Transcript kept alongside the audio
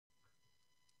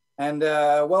And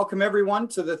welcome everyone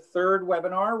to the third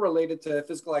webinar related to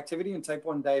physical activity and type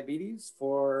 1 diabetes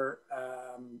for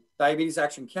Diabetes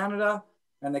Action Canada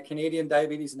and the Canadian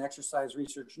Diabetes and Exercise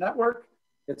Research Network.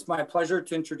 It's my pleasure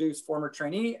to introduce former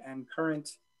trainee and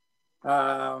current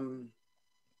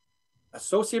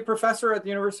associate professor at the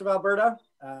University of Alberta,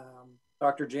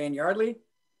 Dr. Jane Yardley.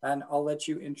 And I'll let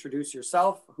you introduce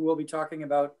yourself, who will be talking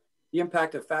about the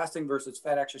impact of fasting versus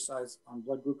fed exercise on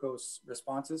blood glucose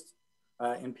responses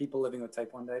in people living with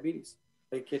type 1 diabetes.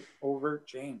 Take it over,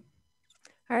 Jane.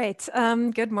 All right,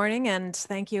 good morning and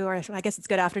thank you, or I guess it's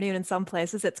good afternoon in some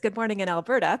places. It's good morning in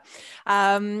Alberta.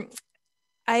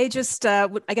 I guess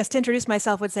to introduce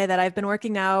myself would say that I've been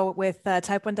working now with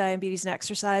type 1 diabetes and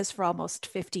exercise for almost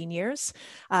 15 years.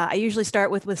 I usually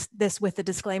start with the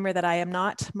disclaimer that I am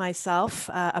not myself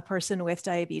a person with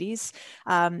diabetes,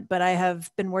 but I have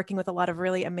been working with a lot of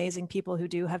really amazing people who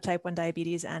do have type 1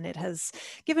 diabetes, and it has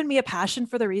given me a passion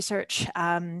for the research.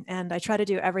 And I try to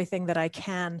do everything that I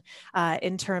can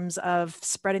in terms of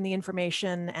spreading the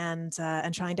information and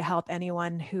trying to help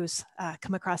anyone who's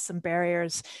come across some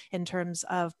barriers in terms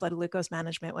of blood glucose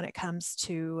management when it comes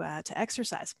to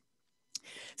exercise.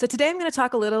 So today I'm going to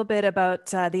talk a little bit about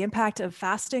the impact of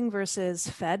fasting versus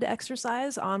fed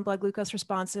exercise on blood glucose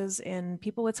responses in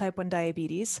people with type 1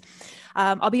 diabetes.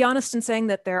 I'll be honest in saying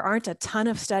that there aren't a ton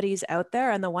of studies out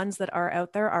there, and the ones that are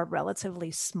out there are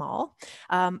relatively small.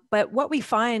 But what we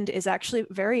find is actually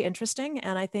very interesting,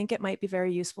 and I think it might be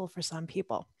very useful for some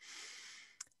people.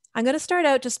 I'm going to start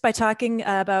out just by talking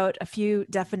about a few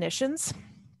definitions.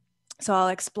 So I'll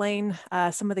explain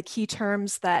some of the key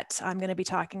terms that I'm going to be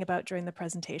talking about during the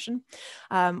presentation.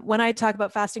 When I talk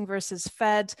about fasting versus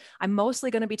fed, I'm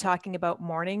mostly going to be talking about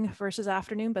morning versus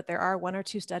afternoon, but there are 1 or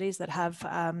 2 studies that have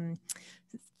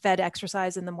fed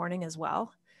exercise in the morning as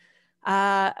well.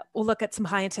 We'll look at some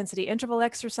high intensity interval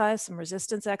exercise, some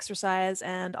resistance exercise,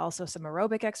 and also some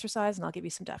aerobic exercise, and I'll give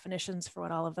you some definitions for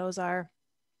what all of those are.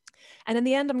 And in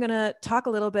the end, I'm going to talk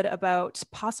a little bit about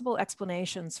possible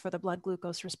explanations for the blood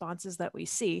glucose responses that we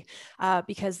see,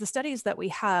 because the studies that we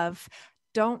have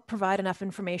don't provide enough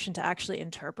information to actually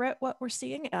interpret what we're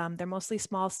seeing. They're mostly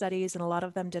small studies, and a lot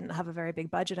of them didn't have a very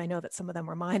big budget. I know that some of them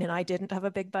were mine, and I didn't have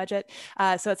a big budget.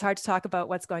 So it's hard to talk about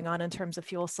what's going on in terms of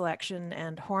fuel selection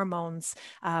and hormones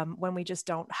when we just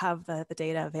don't have the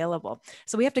data available.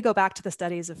 So we have to go back to the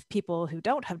studies of people who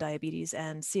don't have diabetes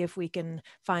and see if we can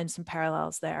find some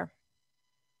parallels there.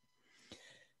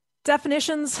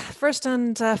 Definitions, first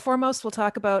and foremost, we'll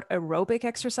talk about aerobic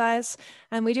exercise.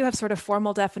 And we do have sort of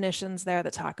formal definitions there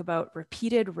that talk about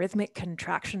repeated rhythmic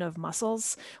contraction of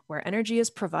muscles where energy is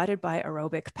provided by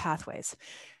aerobic pathways.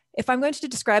 If I'm going to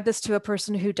describe this to a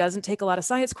person who doesn't take a lot of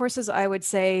science courses, I would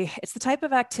say it's the type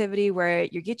of activity where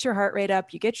you get your heart rate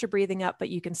up, you get your breathing up, but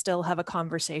you can still have a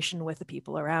conversation with the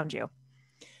people around you.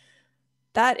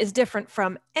 That is different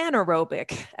from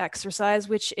anaerobic exercise,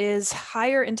 which is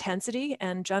higher intensity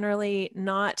and generally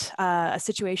not a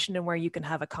situation in where you can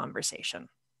have a conversation.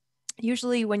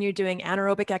 Usually when you're doing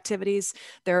anaerobic activities,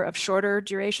 they're of shorter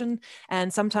duration,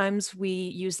 and sometimes we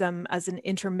use them as an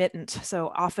intermittent,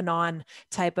 so off and on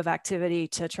type of activity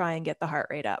to try and get the heart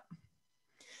rate up.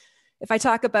 If I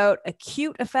talk about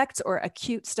acute effects or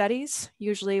acute studies,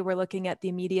 usually we're looking at the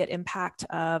immediate impact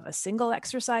of a single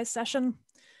exercise session.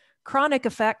 Chronic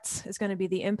effects is going to be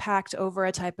the impact over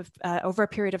a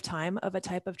period of time of a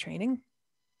type of training.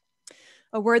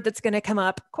 A word that's going to come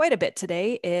up quite a bit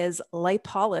today is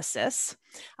lipolysis.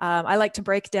 I like to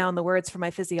break down the words for my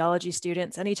physiology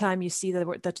students. Anytime you see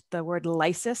the word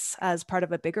lysis as part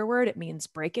of a bigger word, it means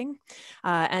breaking.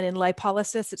 And in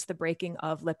lipolysis, it's the breaking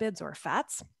of lipids or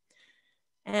fats.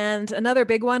 And another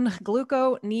big one,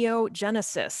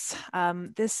 gluconeogenesis.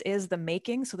 This is the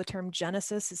making, so the term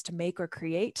genesis is to make or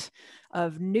create,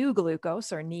 of new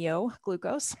glucose or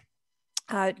neo-glucose,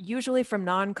 usually from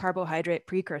non-carbohydrate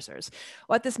precursors.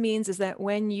 What this means is that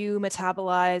when you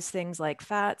metabolize things like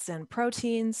fats and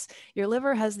proteins, your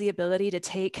liver has the ability to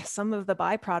take some of the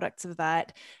byproducts of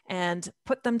that and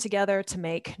put them together to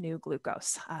make new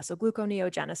glucose. So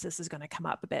gluconeogenesis is going to come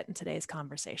up a bit in today's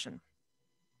conversation.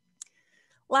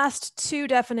 Last 2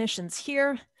 definitions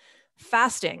here.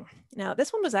 Fasting. Now,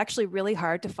 this one was actually really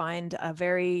hard to find a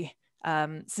very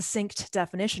succinct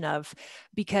definition of,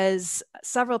 because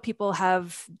several people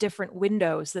have different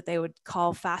windows that they would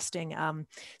call fasting.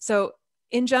 So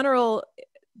in general,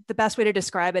 the best way to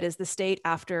describe it is the state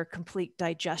after complete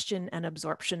digestion and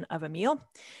absorption of a meal.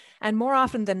 And more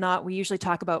often than not, we usually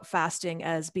talk about fasting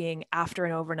as being after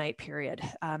an overnight period.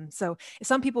 So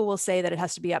some people will say that it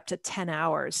has to be up to 10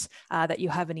 hours that you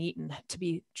haven't eaten to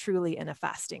be truly in a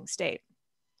fasting state.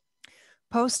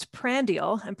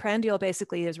 Postprandial, and prandial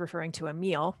basically is referring to a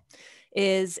meal,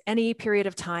 is any period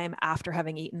of time after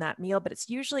having eaten that meal, but it's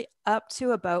usually up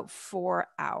to about 4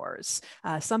 hours.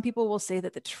 Some people will say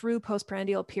that the true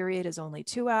postprandial period is only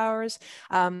 2 hours,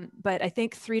 but I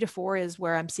think 3 to 4 is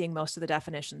where I'm seeing most of the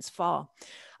definitions fall.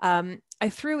 I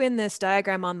threw in this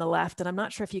diagram on the left, and I'm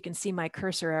not sure if you can see my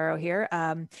cursor arrow here,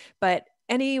 but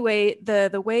anyway,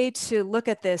 the way to look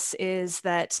at this is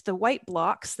that the white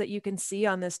blocks that you can see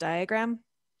on this diagram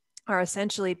are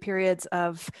essentially periods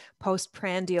of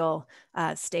postprandial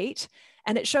state.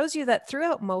 And it shows you that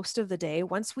throughout most of the day,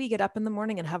 once we get up in the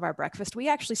morning and have our breakfast, we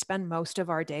actually spend most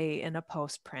of our day in a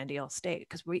postprandial state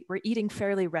because we're eating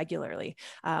fairly regularly.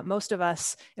 Most of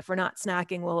us, if we're not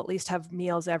snacking, will at least have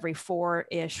meals every 4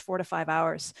 to 5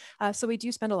 hours. So we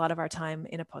do spend a lot of our time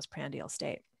in a postprandial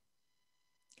state.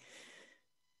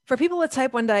 For people with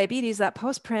type 1 diabetes, that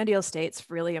postprandial state's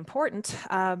really important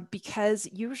because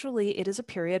usually it is a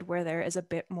period where there is a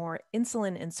bit more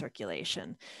insulin in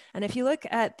circulation. And if you look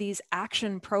at these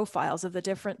action profiles of the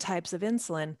different types of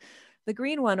insulin, the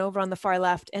green one over on the far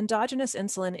left, endogenous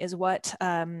insulin is what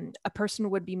a person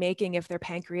would be making if their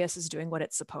pancreas is doing what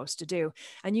it's supposed to do.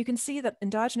 And you can see that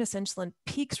endogenous insulin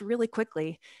peaks really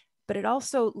quickly, but it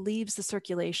also leaves the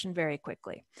circulation very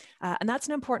quickly. And that's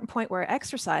an important point where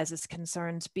exercise is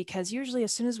concerned, because usually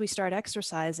as soon as we start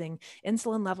exercising,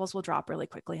 insulin levels will drop really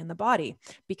quickly in the body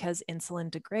because insulin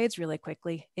degrades really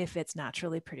quickly if it's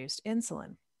naturally produced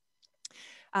insulin.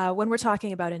 When we're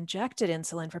talking about injected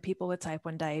insulin for people with type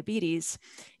 1 diabetes,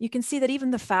 you can see that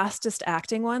even the fastest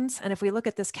acting ones, and if we look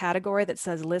at this category that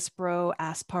says Lispro,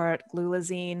 Aspart,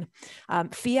 Glulazine,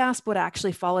 Fiasp would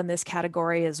actually fall in this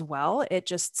category as well. It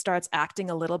just starts acting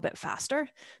a little bit faster,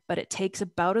 but it takes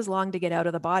about as long to get out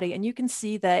of the body. And you can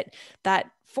see that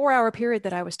that 4-hour period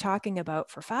that I was talking about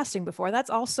for fasting before, that's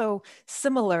also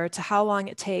similar to how long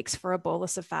it takes for a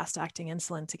bolus of fast-acting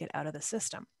insulin to get out of the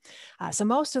system. So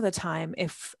most of the time,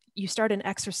 if you start an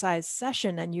exercise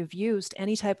session and you've used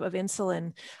any type of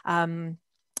insulin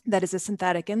that is a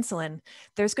synthetic insulin,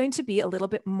 there's going to be a little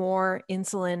bit more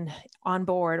insulin on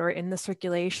board or in the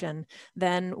circulation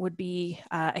than would be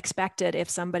expected if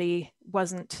somebody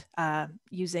wasn't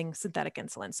using synthetic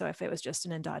insulin. So if it was just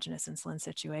an endogenous insulin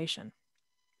situation.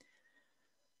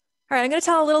 All right, I'm going to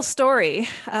tell a little story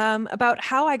about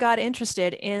how I got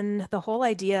interested in the whole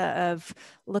idea of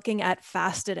looking at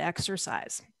fasted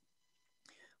exercise.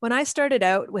 When I started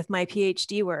out with my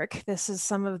PhD work, this is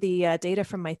some of the data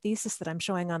from my thesis that I'm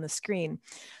showing on the screen.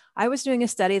 I was doing a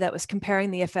study that was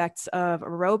comparing the effects of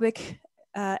aerobic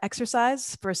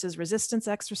exercise versus resistance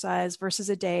exercise versus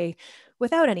a day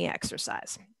without any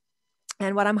exercise.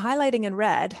 And what I'm highlighting in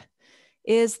red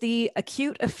is the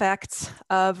acute effects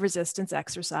of resistance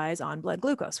exercise on blood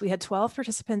glucose. We had 12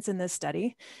 participants in this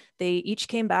study. They each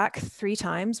came back 3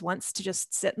 times, once to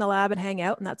just sit in the lab and hang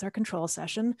out, and that's our control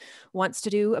session, once to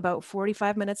do about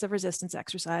 45 minutes of resistance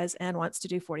exercise, and once to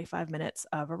do 45 minutes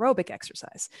of aerobic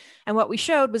exercise. And what we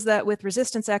showed was that with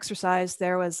resistance exercise,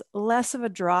 there was less of a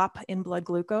drop in blood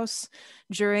glucose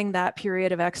during that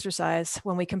period of exercise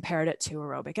when we compared it to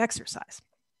aerobic exercise.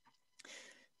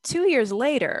 2 years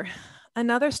later,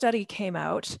 another study came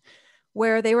out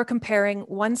where they were comparing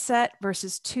 1 set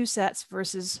versus 2 sets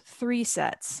versus 3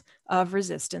 sets of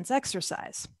resistance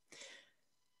exercise.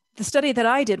 The study that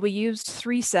I did, we used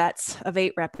 3 sets of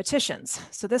 8 repetitions.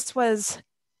 So this was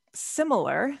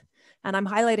similar, and I'm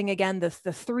highlighting again the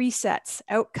 3 sets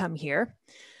outcome here.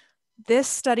 This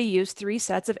study used 3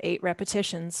 sets of 8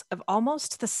 repetitions of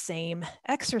almost the same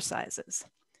exercises.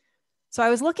 So I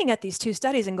was looking at these 2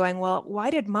 studies and going, well,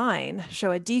 why did mine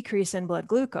show a decrease in blood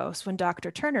glucose when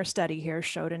Dr. Turner's study here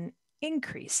showed an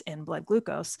increase in blood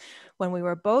glucose when we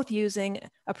were both using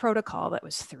a protocol that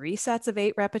was 3 sets of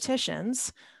 8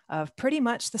 repetitions of pretty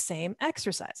much the same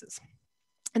exercises?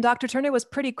 And Dr. Turner was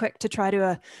pretty quick to try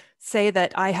to say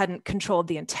that I hadn't controlled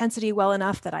the intensity well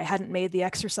enough, that I hadn't made the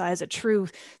exercise a true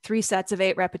 3 sets of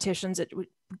 8 repetitions. It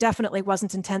definitely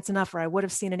wasn't intense enough, or I would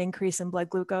have seen an increase in blood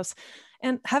glucose.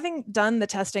 And having done the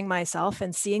testing myself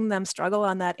and seeing them struggle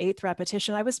on that 8th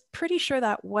repetition, I was pretty sure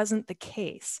that wasn't the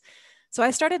case. So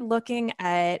I started looking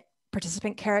at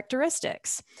participant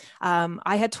characteristics.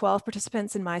 I had 12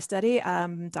 participants in my study.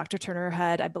 Dr. Turner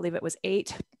had, I believe it was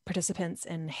 8 participants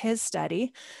in his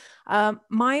study.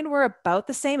 Mine were about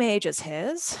the same age as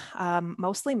his,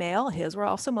 mostly male. His were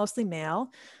also mostly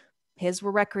male. His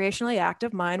were recreationally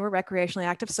active, mine were recreationally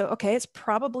active. So, okay, it's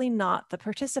probably not the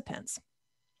participants.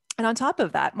 And on top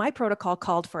of that, my protocol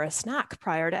called for a snack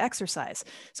prior to exercise.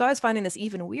 So I was finding this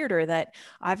even weirder, that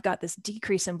I've got this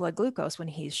decrease in blood glucose when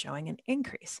he's showing an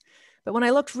increase. But when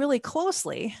I looked really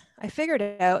closely, I figured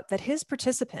out that his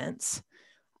participants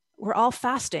were all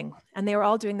fasting, and they were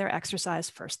all doing their exercise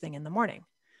first thing in the morning.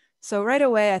 So right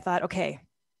away I thought, okay,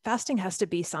 fasting has to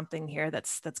be something here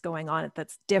that's going on,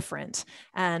 that's different,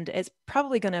 and it's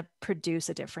probably going to produce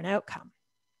a different outcome.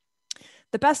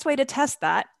 The best way to test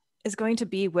that is going to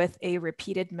be with a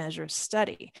repeated measure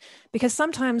study, because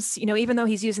sometimes, even though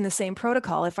he's using the same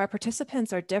protocol, if our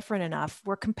participants are different enough,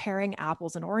 we're comparing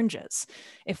apples and oranges.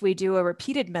 If we do a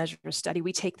repeated measure study,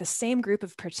 we take the same group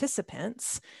of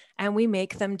participants and we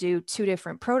make them do 2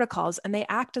 different protocols, and they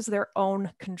act as their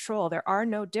own control. There are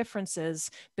no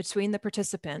differences between the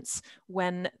participants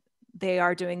when they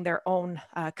are doing their own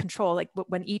control, like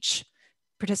when each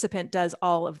participant does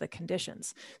all of the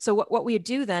conditions. So what we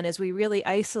do then is we really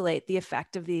isolate the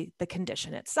effect of the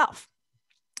condition itself.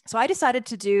 So I decided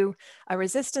to do a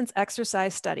resistance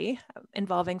exercise study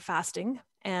involving fasting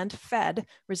and fed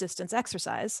resistance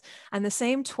exercise. And the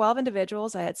same 12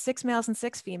 individuals, I had 6 males and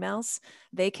 6 females.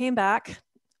 They came back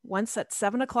once at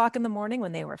 7 o'clock in the morning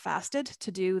when they were fasted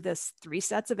to do this 3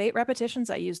 sets of 8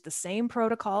 repetitions. I used the same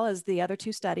protocol as the other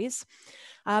 2 studies.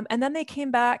 And then they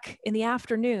came back in the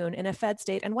afternoon in a fed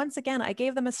state. And once again, I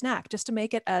gave them a snack just to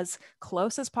make it as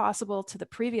close as possible to the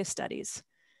previous studies.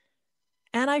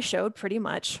 And I showed pretty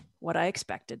much what I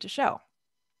expected to show.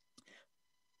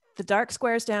 The dark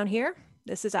squares down here,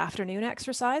 this is afternoon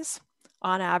exercise.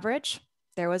 On average,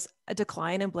 there was a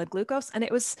decline in blood glucose, and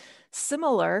it was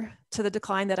similar to the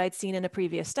decline that I'd seen in a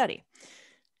previous study.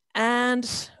 And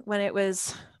when it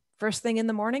was first thing in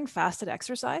the morning, fasted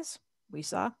exercise, we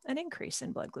saw an increase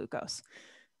in blood glucose.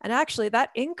 And actually that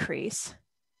increase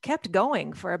kept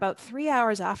going for about 3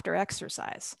 hours after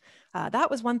exercise. That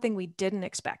was one thing we didn't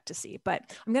expect to see, but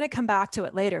I'm going to come back to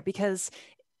it later, because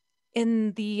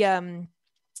in the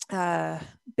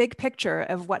big picture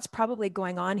of what's probably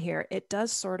going on here, it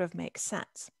does sort of make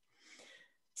sense.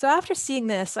 So after seeing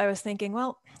this, I was thinking,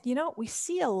 well, we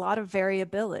see a lot of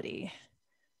variability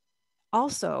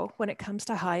also when it comes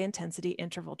to high intensity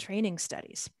interval training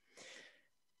studies.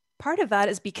 Part of that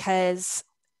is because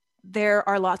there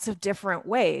are lots of different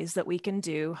ways that we can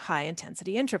do high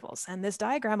intensity intervals. And this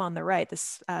diagram on the right,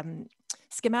 this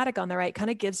schematic on the right,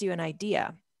 kind of gives you an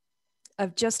idea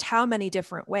of just how many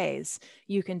different ways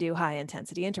you can do high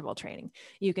intensity interval training.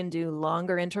 You can do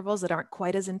longer intervals that aren't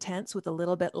quite as intense with a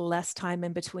little bit less time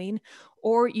in between,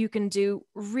 or you can do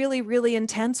really, really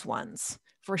intense ones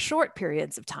for short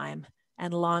periods of time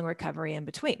and long recovery in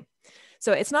between.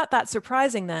 So it's not that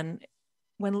surprising then,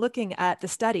 when looking at the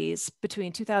studies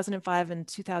between 2005 and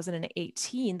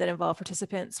 2018 that involve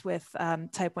participants with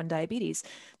type 1 diabetes,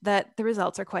 that the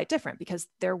results are quite different, because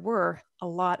there were a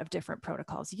lot of different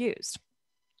protocols used.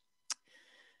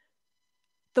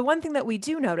 The one thing that we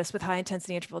do notice with high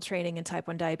intensity interval training in type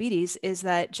 1 diabetes is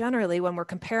that generally when we're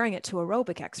comparing it to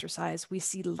aerobic exercise, we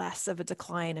see less of a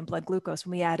decline in blood glucose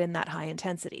when we add in that high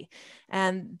intensity.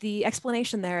 And the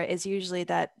explanation there is usually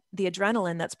that the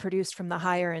adrenaline that's produced from the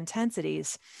higher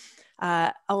intensities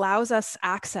allows us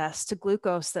access to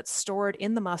glucose that's stored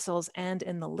in the muscles and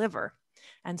in the liver.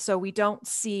 And so we don't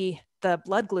see the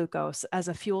blood glucose as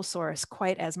a fuel source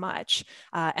quite as much,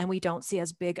 and we don't see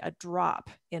as big a drop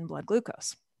in blood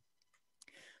glucose.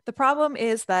 The problem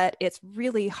is that it's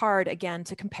really hard, again,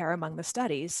 to compare among the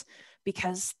studies,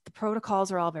 because the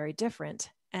protocols are all very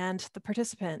different and the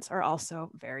participants are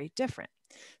also very different.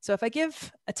 So if I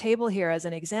give a table here as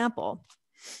an example,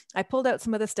 I pulled out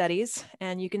some of the studies,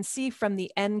 and you can see from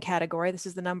the N category, this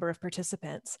is the number of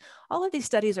participants, all of these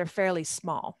studies are fairly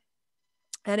small.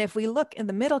 And if we look in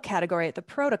the middle category at the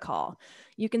protocol,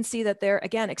 you can see that they're,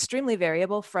 again, extremely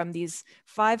variable from these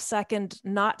 5-second,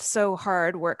 not so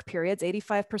hard work periods.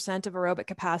 85% of aerobic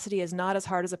capacity is not as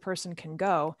hard as a person can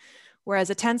go, whereas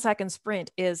a 10-second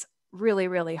sprint is really,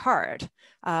 really hard.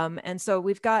 And so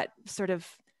we've got sort of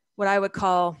what I would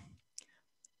call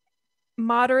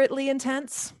moderately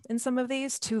intense in some of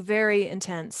these to very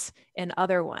intense in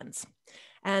other ones.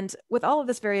 And with all of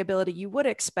this variability, you would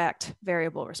expect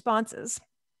variable responses.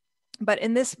 But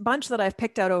in this bunch that I've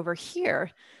picked out over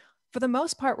here, for the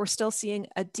most part, we're still seeing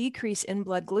a decrease in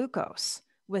blood glucose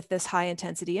with this high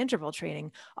intensity interval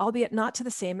training, albeit not to the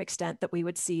same extent that we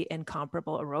would see in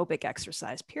comparable aerobic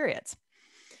exercise periods.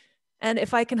 And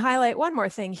if I can highlight one more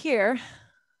thing here,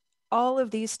 all of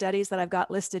these studies that I've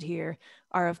got listed here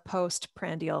are of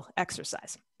postprandial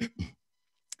exercise.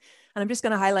 And I'm just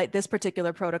going to highlight this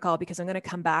particular protocol because I'm going to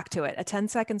come back to it. A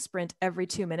 10-second sprint every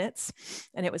 2 minutes,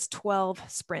 and it was 12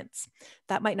 sprints.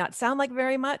 That might not sound like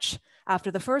very much.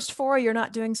 After the first 4, you're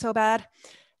not doing so bad.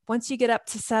 Once you get up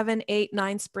to 7, 8,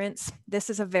 9 sprints, this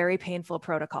is a very painful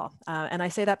protocol. And I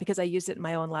say that because I used it in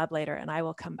my own lab later, and I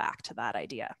will come back to that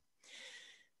idea.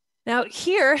 Now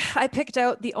here, I picked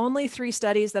out the only 3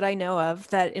 studies that I know of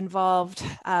that involved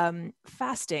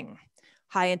fasting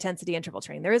high intensity interval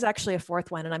training. There is actually a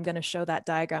 4th one, and I'm going to show that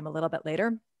diagram a little bit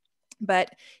later.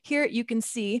 But here you can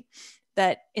see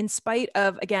that in spite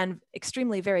of, again,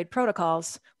 extremely varied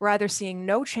protocols, we're either seeing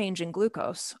no change in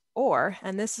glucose or,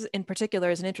 and this in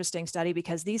particular is an interesting study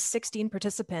because these 16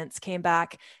 participants came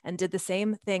back and did the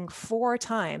same thing 4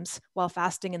 times while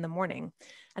fasting in the morning.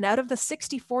 And out of the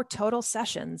 64 total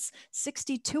sessions,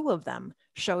 62 of them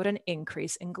showed an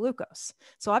increase in glucose.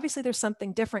 So obviously there's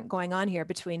something different going on here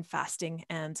between fasting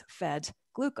and fed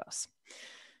glucose.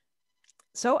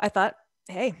 So I thought,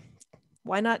 hey,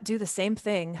 why not do the same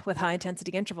thing with high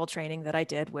intensity interval training that I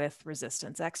did with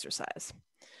resistance exercise?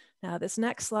 Now this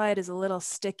next slide is a little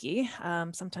sticky.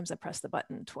 Sometimes I press the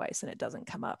button twice and it doesn't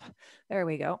come up. There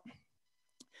we go. All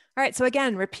right, so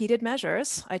again, repeated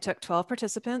measures. I took 12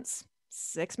 participants,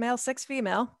 6 male, 6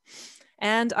 female,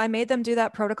 and I made them do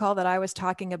that protocol that I was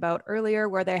talking about earlier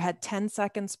where they had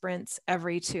 10-second sprints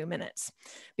every 2 minutes.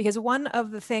 Because one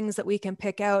of the things that we can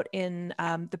pick out in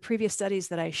the previous studies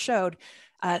that I showed,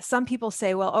 some people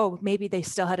say, well, oh, maybe they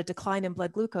still had a decline in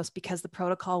blood glucose because the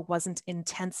protocol wasn't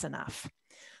intense enough.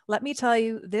 Let me tell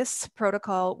you, this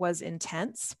protocol was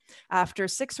intense. After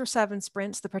 6 or 7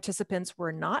 sprints, the participants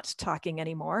were not talking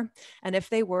anymore. And if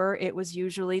they were, it was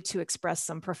usually to express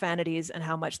some profanities and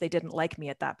how much they didn't like me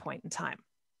at that point in time.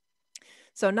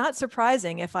 So not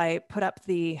surprising if I put up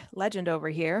the legend over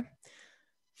here,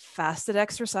 fasted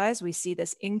exercise, we see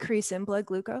this increase in blood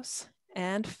glucose,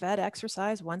 and fed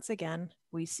exercise, once again,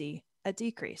 we see a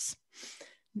decrease.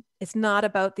 It's not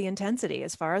about the intensity.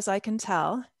 As far as I can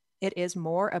tell, it is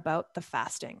more about the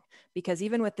fasting, because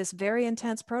even with this very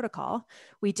intense protocol,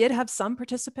 we did have some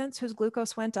participants whose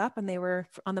glucose went up, and they were,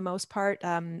 on the most part,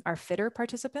 our fitter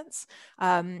participants.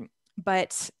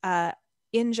 But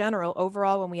in general,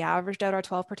 overall, when we averaged out our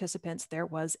 12 participants, there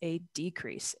was a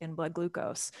decrease in blood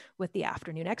glucose with the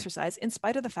afternoon exercise, in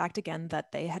spite of the fact, again,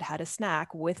 that they had had a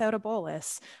snack without a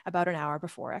bolus about an hour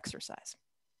before exercise.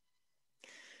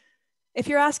 If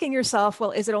you're asking yourself,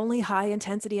 well, is it only high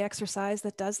intensity exercise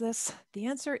that does this? The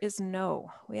answer is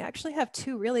no. We actually have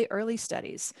 2 really early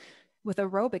studies with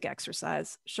aerobic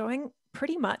exercise showing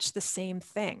pretty much the same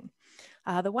thing.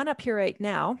 The one up here right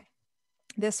now,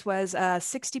 this was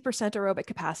 60% aerobic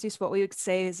capacity, so what we would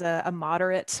say is a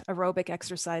moderate aerobic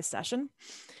exercise session.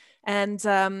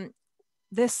 And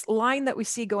this line that we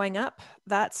see going up,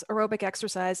 that's aerobic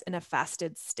exercise in a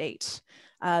fasted state.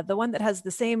 The one that has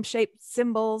the same shape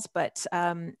symbols, but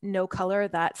no color,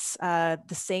 that's the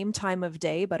same time of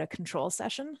day, but a control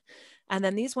session. And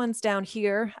then these ones down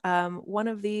here, one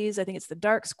of these, I think it's the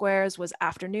dark squares, was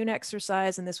afternoon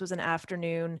exercise, and this was an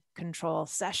afternoon control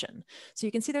session. So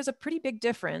you can see there's a pretty big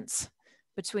difference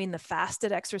between the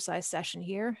fasted exercise session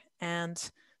here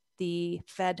and the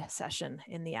fed session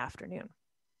in the afternoon.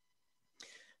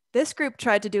 This group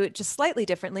tried to do it just slightly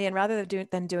differently, and rather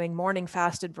than doing morning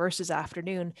fasted versus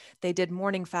afternoon, they did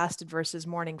morning fasted versus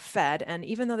morning fed. And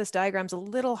even though this diagram's a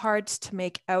little hard to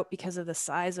make out because of the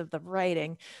size of the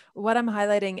writing, what I'm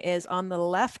highlighting is on the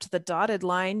left, the dotted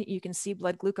line, you can see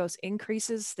blood glucose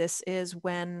increases. This is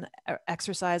when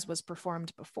exercise was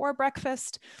performed before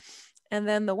breakfast. And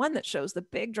then the one that shows the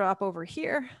big drop over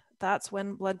here, that's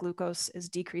when blood glucose is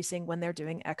decreasing when they're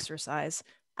doing exercise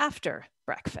after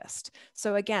breakfast.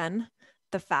 So again,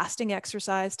 the fasting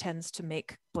exercise tends to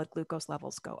make blood glucose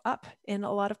levels go up in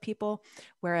a lot of people,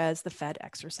 whereas the fed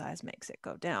exercise makes it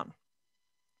go down.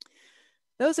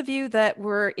 Those of you that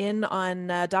were in on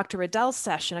Dr. Riddell's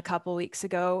session a couple weeks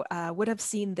ago would have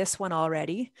seen this one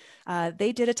already.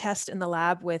 They did a test in the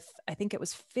lab with, I think it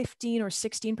was 15 or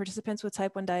 16 participants with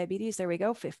type 1 diabetes. There we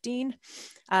go, 15.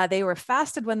 They were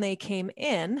fasted when they came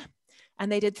in,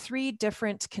 and they did 3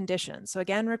 different conditions. So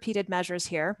again, repeated measures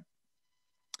here.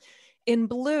 In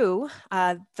blue,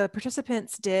 the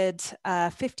participants did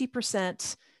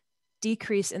 50%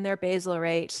 decrease in their basal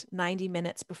rate 90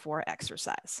 minutes before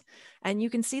exercise. And you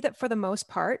can see that for the most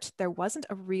part, there wasn't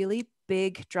a really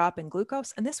big drop in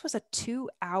glucose, and this was a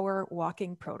 2-hour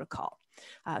walking protocol.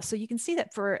 So you can see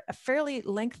that for a fairly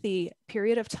lengthy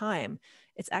period of time,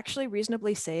 it's actually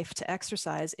reasonably safe to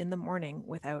exercise in the morning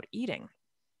without eating.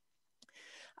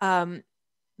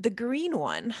 The green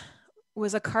one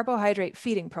was a carbohydrate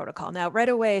feeding protocol. Now, right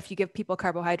away, if you give people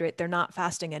carbohydrate, they're not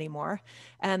fasting anymore.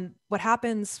 And what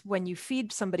happens when you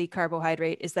feed somebody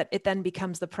carbohydrate is that it then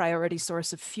becomes the priority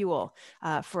source of fuel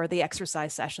for the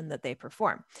exercise session that they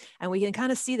perform. And we can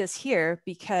kind of see this here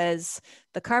because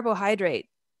the carbohydrate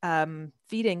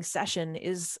feeding session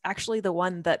is actually the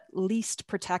one that least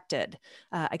protected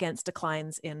against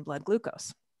declines in blood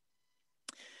glucose.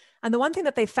 And the one thing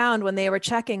that they found when they were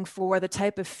checking for the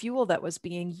type of fuel that was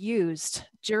being used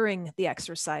during the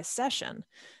exercise session,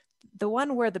 the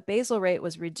one where the basal rate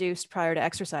was reduced prior to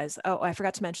exercise. Oh, I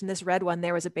forgot to mention this red one.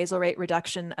 There was a basal rate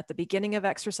reduction at the beginning of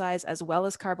exercise as well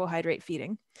as carbohydrate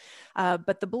feeding.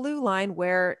 But the blue line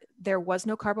where there was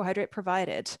no carbohydrate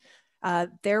provided,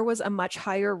 there was a much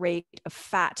higher rate of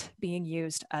fat being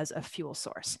used as a fuel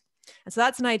source. And so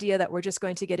that's an idea that we're just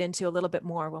going to get into a little bit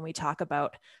more when we talk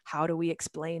about how do we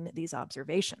explain these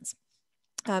observations.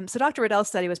 So Dr. Riddell's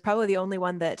study was probably the only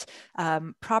one that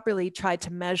properly tried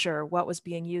to measure what was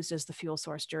being used as the fuel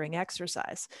source during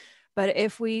exercise. But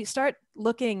if we start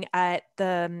looking at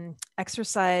the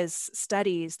exercise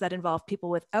studies that involve people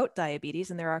without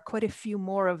diabetes, and there are quite a few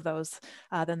more of those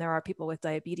than there are people with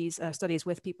diabetes, studies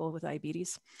with people with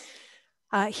diabetes.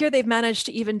 Here they've managed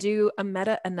to even do a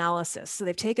meta-analysis. So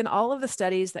they've taken all of the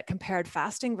studies that compared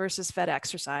fasting versus fed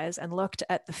exercise and looked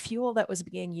at the fuel that was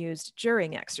being used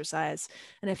during exercise.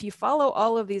 And if you follow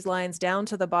all of these lines down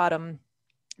to the bottom,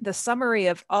 the summary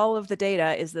of all of the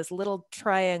data is this little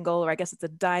triangle, or I guess it's a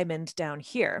diamond down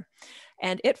here.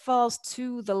 And it falls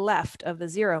to the left of the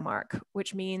 0 mark,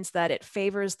 which means that it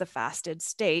favors the fasted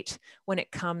state when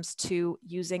it comes to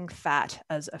using fat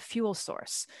as a fuel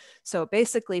source. So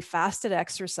basically, fasted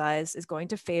exercise is going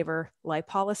to favor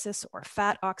lipolysis or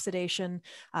fat oxidation.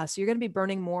 So you're going to be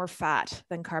burning more fat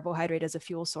than carbohydrate as a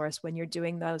fuel source when you're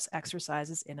doing those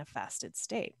exercises in a fasted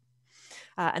state.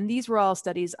 And these were all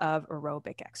studies of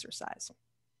aerobic exercise.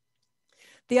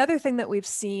 The other thing that we've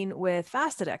seen with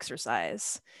fasted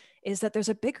exercise is that there's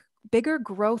a bigger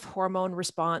growth hormone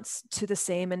response to the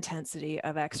same intensity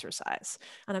of exercise.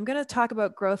 And I'm going to talk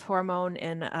about growth hormone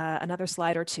in another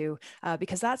slide or two,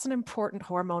 because that's an important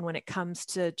hormone when it comes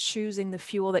to choosing the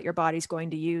fuel that your body's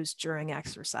going to use during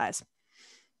exercise.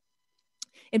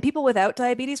 In people without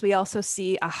diabetes, we also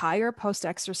see a higher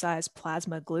post-exercise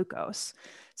plasma glucose.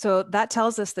 So that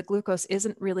tells us that glucose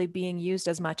isn't really being used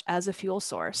as much as a fuel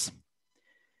source.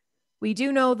 We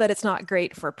do know that it's not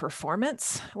great for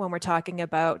performance when we're talking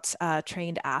about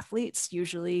trained athletes.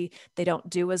 Usually they don't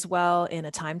do as well in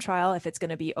a time trial if it's going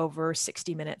to be over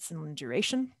 60 minutes in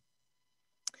duration.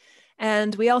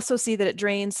 And we also see that it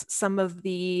drains some of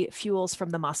the fuels from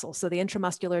the muscle. So the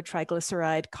intramuscular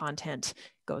triglyceride content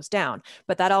goes down.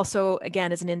 But that also,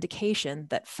 again, is an indication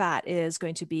that fat is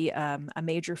going to be a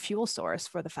major fuel source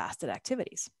for the fasted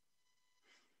activities.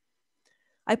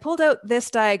 I pulled out this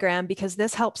diagram because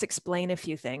this helps explain a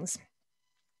few things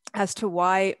as to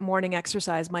why morning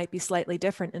exercise might be slightly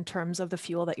different in terms of the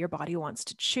fuel that your body wants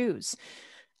to choose.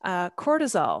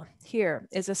 Cortisol here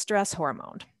is a stress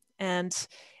hormone, and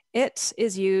it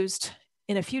is used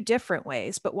in a few different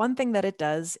ways, but one thing that it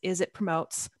does is it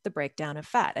promotes the breakdown of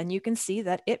fat. And you can see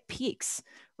that it peaks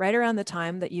right around the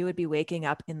time that you would be waking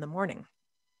up in the morning.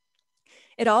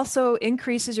 It also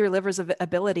increases your liver's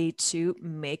ability to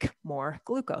make more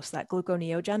glucose, that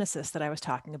gluconeogenesis that I was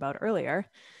talking about earlier.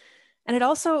 And it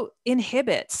also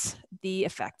inhibits the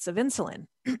effects of insulin.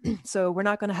 So we're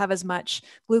not going to have as much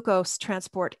glucose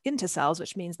transport into cells,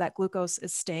 which means that glucose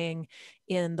is staying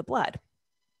in the blood.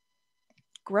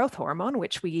 Growth hormone,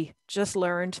 which we just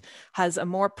learned has a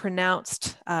more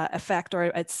pronounced effect,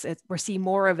 or we see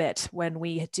more of it when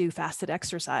we do fasted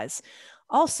exercise,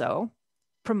 also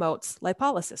promotes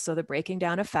lipolysis, so the breaking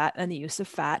down of fat and the use of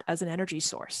fat as an energy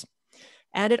source.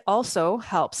 And it also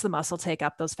helps the muscle take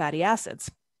up those fatty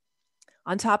acids.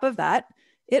 On top of that,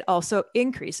 it also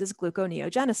increases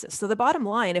gluconeogenesis. So the bottom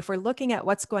line, if we're looking at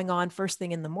what's going on first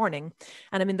thing in the morning,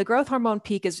 and I mean, the growth hormone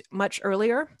peak is much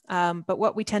earlier, but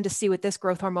what we tend to see with this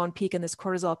growth hormone peak and this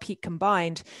cortisol peak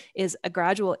combined is a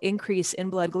gradual increase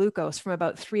in blood glucose from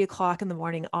about 3 o'clock in the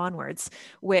morning onwards,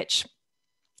 which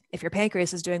if your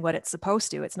pancreas is doing what it's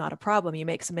supposed to, it's not a problem. You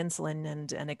make some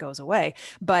insulin and it goes away.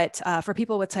 But for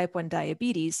people with type 1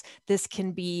 diabetes, this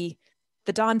can be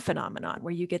the dawn phenomenon,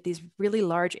 where you get these really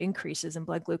large increases in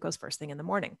blood glucose first thing in the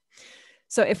morning.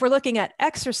 So if we're looking at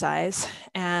exercise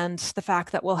and the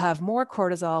fact that we'll have more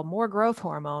cortisol, more growth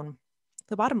hormone,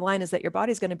 the bottom line is that your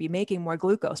body's going to be making more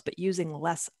glucose, but using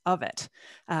less of it.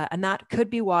 And that could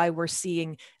be why we're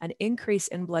seeing an increase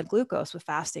in blood glucose with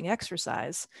fasting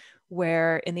exercise,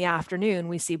 where in the afternoon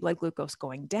we see blood glucose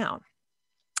going down.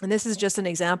 And this is just an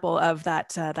example of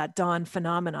that dawn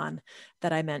phenomenon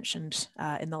that I mentioned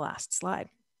in the last slide.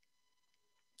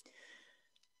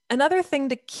 Another thing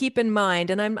to keep in mind,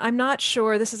 and I'm not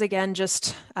sure, this is again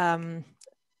just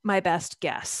my best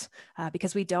guess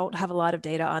because we don't have a lot of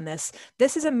data on this.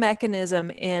 This is a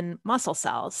mechanism in muscle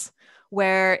cells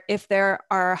where if there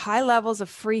are high levels of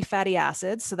free fatty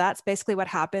acids, so that's basically what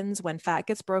happens when fat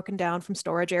gets broken down from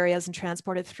storage areas and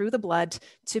transported through the blood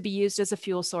to be used as a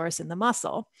fuel source in the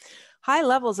muscle. High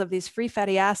levels of these free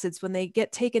fatty acids, when they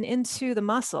get taken into the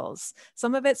muscles,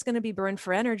 some of it's going to be burned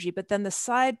for energy, but then the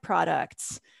side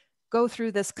products go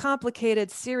through this complicated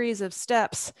series of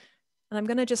steps. And I'm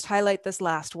going to just highlight this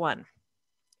last one.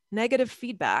 Negative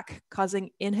feedback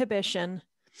causing inhibition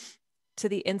to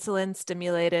the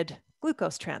insulin-stimulated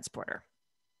glucose transporter.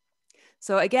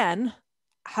 So again,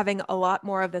 having a lot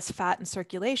more of this fat in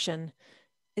circulation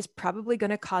is probably going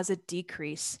to cause a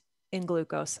decrease in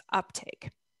glucose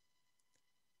uptake.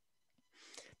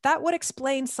 That would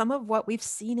explain some of what we've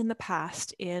seen in the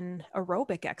past in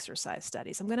aerobic exercise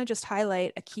studies. I'm going to just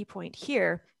highlight a key point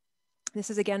here. This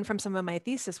is again from some of my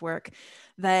thesis work,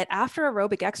 that after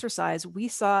aerobic exercise, we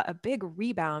saw a big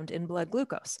rebound in blood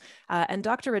glucose. And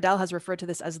Dr. Riddell has referred to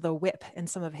this as the whip in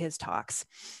some of his talks.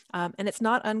 And it's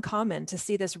not uncommon to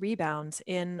see this rebound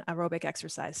in aerobic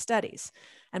exercise studies.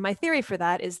 And my theory for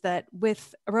that is that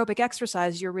with aerobic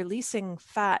exercise, you're releasing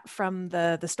fat from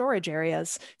the storage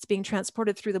areas. It's being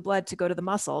transported through the blood to go to the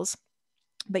muscles,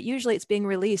 but usually it's being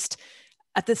released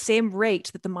at the same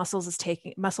rate that the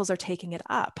muscles are taking it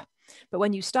up. But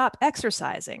when you stop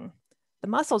exercising, the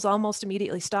muscles almost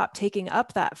immediately stop taking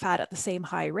up that fat at the same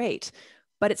high rate,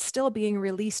 but it's still being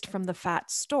released from the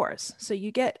fat stores. So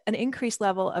you get an increased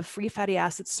level of free fatty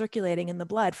acids circulating in the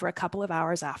blood for a couple of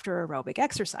hours after aerobic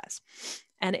exercise.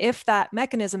 And if that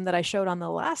mechanism that I showed on the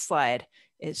last slide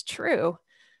is true,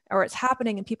 or it's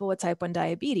happening in people with type 1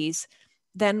 diabetes,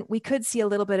 then we could see a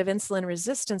little bit of insulin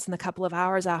resistance in the couple of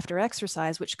hours after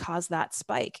exercise, which caused that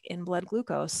spike in blood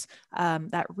glucose,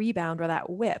 that rebound or that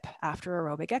whip after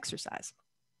aerobic exercise.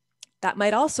 That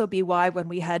might also be why when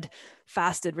we had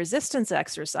fasted resistance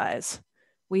exercise,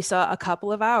 we saw a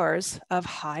couple of hours of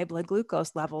high blood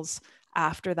glucose levels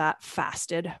after that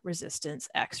fasted resistance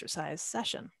exercise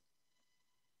session.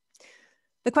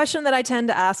 The question that I tend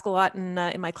to ask a lot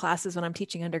in my classes when I'm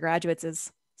teaching undergraduates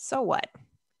is, so what?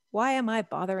 Why am I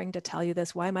bothering to tell you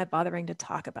this? Why am I bothering to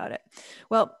talk about it?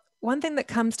 Well, one thing that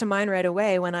comes to mind right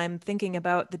away when I'm thinking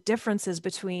about the differences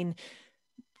between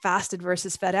fasted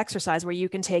versus fed exercise, where you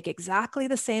can take exactly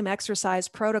the same exercise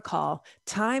protocol,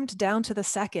 timed down to the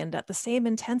second at the same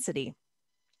intensity,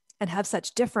 and have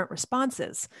such different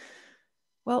responses.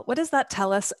 Well, what does that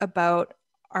tell us about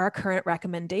our current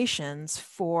recommendations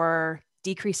for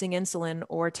decreasing insulin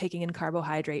or taking in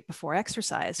carbohydrate before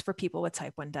exercise for people with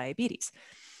type 1 diabetes?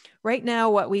 Right now,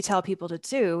 what we tell people to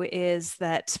do is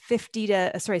that 60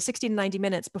 to 90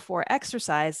 minutes before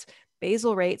exercise,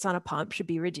 basal rates on a pump should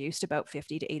be reduced about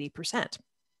 50 to 80%.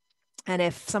 And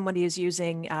if somebody is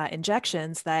using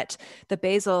injections, that the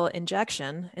basal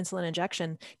injection, insulin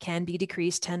injection, can be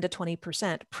decreased 10 to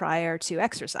 20% prior to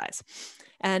exercise.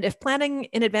 And if planning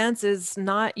in advance is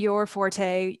not your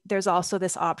forte, there's also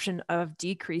this option of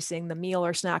decreasing the meal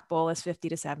or snack bolus 50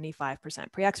 to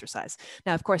 75% pre-exercise.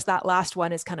 Now, of course, that last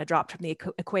one is kind of dropped from the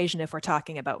equation if we're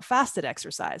talking about fasted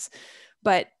exercise.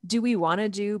 But do we want to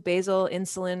do basal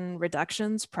insulin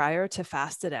reductions prior to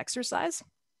fasted exercise?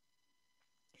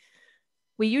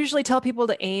 We usually tell people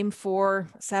to aim for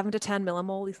 7 to 10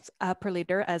 millimoles per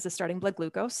liter as a starting blood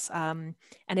glucose. And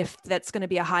if that's going to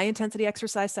be a high intensity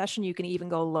exercise session, you can even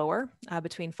go lower,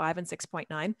 between 5 and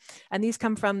 6.9. And these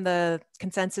come from the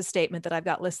consensus statement that I've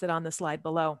got listed on the slide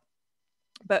below.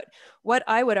 But what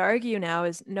I would argue now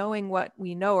is, knowing what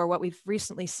we know or what we've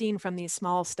recently seen from these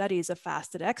small studies of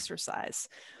fasted exercise,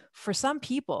 for some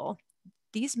people,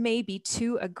 these may be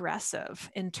too aggressive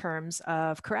in terms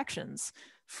of corrections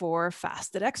for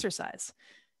fasted exercise.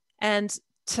 And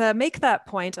to make that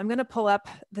point, I'm going to pull up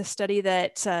the study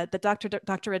that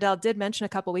Dr. Riddell did mention a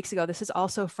couple of weeks ago. This is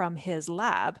also from his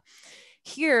lab.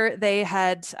 Here they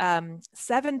had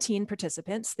 17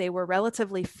 participants. They were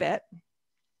relatively fit,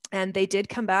 and they did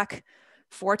come back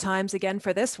 4 times again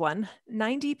for this one.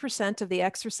 90% of the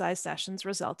exercise sessions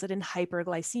resulted in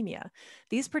hyperglycemia.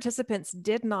 These participants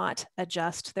did not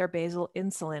adjust their basal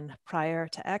insulin prior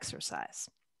to exercise.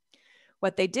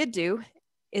 What they did do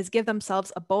is give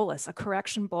themselves a bolus, a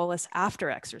correction bolus after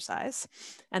exercise.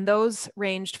 And those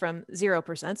ranged from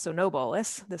 0%, so no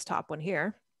bolus, this top one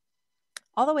here,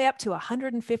 all the way up to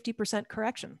 150%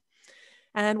 correction.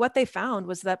 And what they found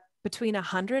was that between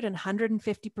 100 and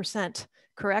 150%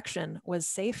 correction was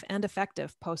safe and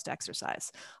effective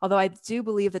post-exercise. Although I do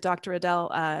believe that Dr.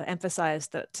 Riddell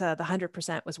emphasized that the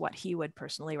 100% was what he would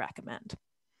personally recommend.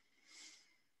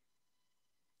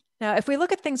 Now, if we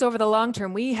look at things over the long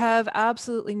term, we have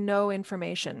absolutely no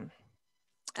information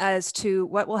as to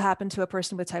what will happen to a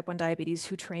person with type 1 diabetes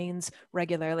who trains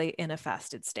regularly in a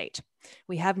fasted state.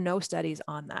 We have no studies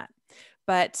on that.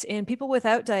 But in people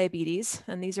without diabetes,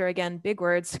 and these are again big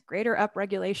words, greater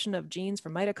upregulation of genes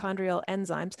for mitochondrial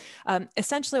enzymes,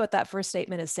 essentially what that first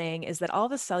statement is saying is that all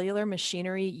the cellular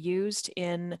machinery used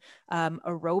in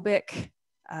aerobic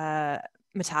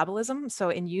metabolism, so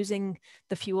in using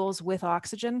the fuels with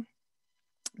oxygen,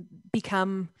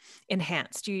 become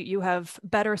enhanced. You have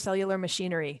better cellular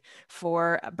machinery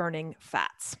for burning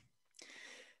fats.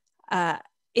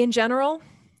 In general,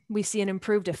 we see an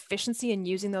improved efficiency in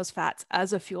using those fats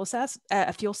as a fuel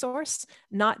source,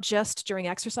 not just during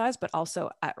exercise, but also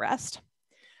at rest.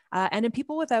 And in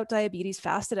people without diabetes,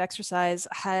 fasted exercise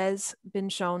has been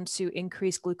shown to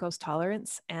increase glucose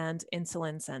tolerance and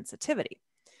insulin sensitivity.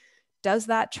 Does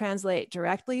that translate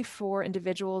directly for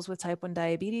individuals with type 1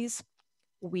 diabetes?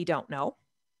 We don't know.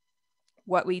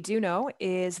 What we do know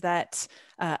is that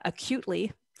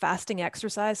acutely fasting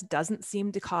exercise doesn't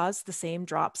seem to cause the same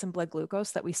drops in blood glucose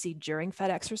that we see during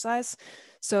fed exercise.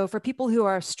 So for people who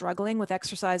are struggling with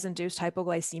exercise-induced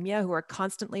hypoglycemia, who are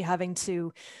constantly having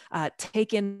to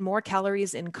take in more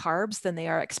calories in carbs than they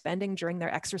are expending during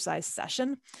their exercise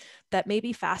session, that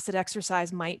maybe fasted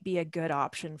exercise might be a good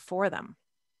option for them.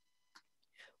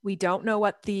 We don't know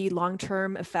what the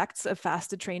long-term effects of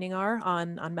fasted training are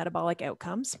on metabolic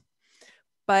outcomes.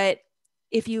 But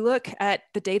if you look at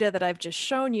the data that I've just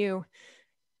shown you,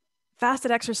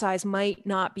 fasted exercise might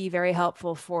not be very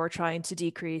helpful for trying to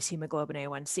decrease hemoglobin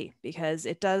A1C because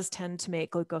it does tend to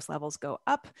make glucose levels go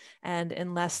up. And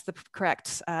unless the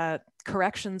correct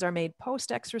corrections are made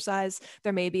post-exercise,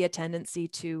 there may be a tendency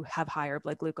to have higher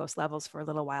blood glucose levels for a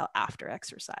little while after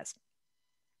exercise.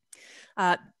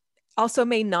 Also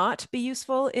may not be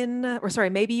useful in,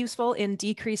 may be useful in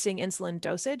decreasing insulin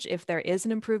dosage. If there is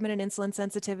an improvement in insulin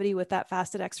sensitivity with that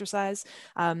fasted exercise,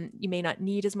 you may not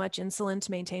need as much insulin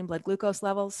to maintain blood glucose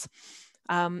levels.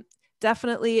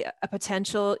 Definitely a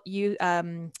potential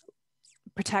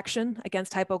protection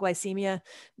against hypoglycemia,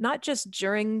 not just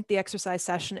during the exercise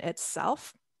session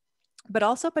itself, but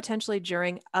also potentially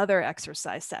during other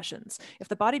exercise sessions. If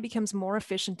the body becomes more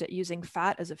efficient at using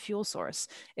fat as a fuel source,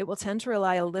 it will tend to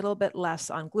rely a little bit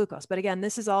less on glucose. But again,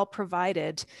 this is all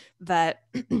provided that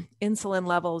insulin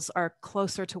levels are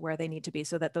closer to where they need to be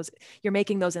so that you're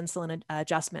making those insulin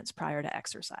adjustments prior to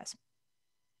exercise.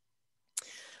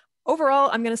 Overall,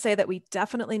 I'm going to say that we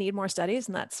definitely need more studies,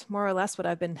 and that's more or less what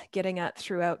I've been getting at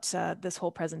throughout this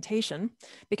whole presentation,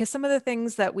 because some of the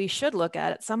things that we should look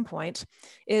at some point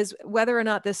is whether or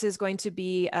not this is going to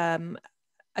be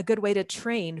a good way to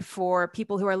train for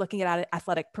people who are looking at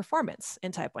athletic performance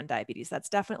in type 1 diabetes. That's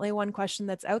definitely one question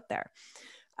that's out there.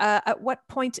 At what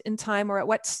point in time or at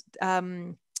what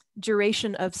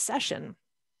duration of session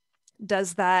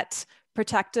does that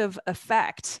protective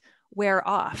effect wear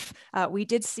off? We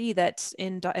did see that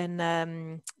in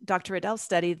Dr. Riddell's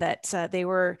study that they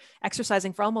were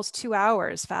exercising for almost 2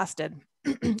 hours fasted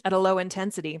at a low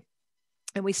intensity,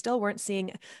 and we still weren't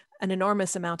seeing an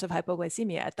enormous amount of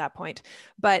hypoglycemia at that point.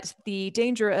 But the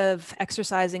danger of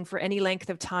exercising for any length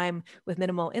of time with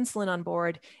minimal insulin on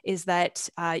board is that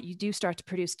you do start to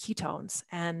produce ketones.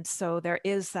 And so there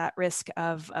is that risk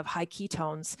of high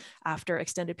ketones after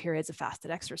extended periods of fasted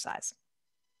exercise.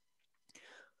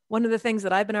 One of the things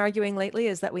that I've been arguing lately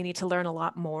is that we need to learn a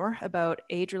lot more about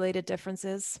age-related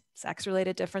differences,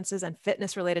 sex-related differences, and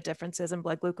fitness-related differences in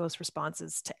blood glucose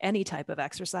responses to any type of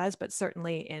exercise, but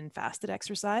certainly in fasted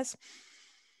exercise.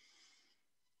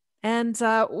 And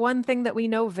one thing that we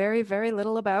know very, very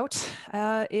little about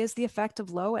is the effect of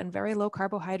low and very low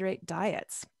carbohydrate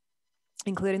diets,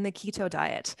 including the keto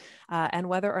diet, and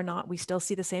whether or not we still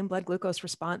see the same blood glucose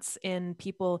response in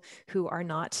people who are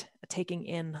not taking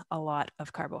in a lot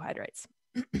of carbohydrates.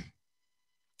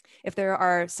 If there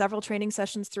are several training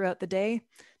sessions throughout the day,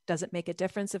 does it make a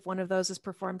difference if one of those is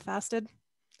performed fasted?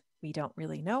 We don't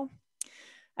really know.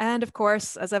 And of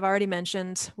course, as I've already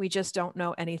mentioned, we just don't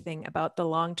know anything about the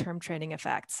long-term training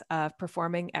effects of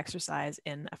performing exercise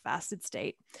in a fasted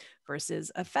state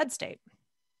versus a fed state.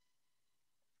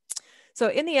 So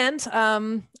in the end,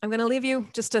 I'm going to leave you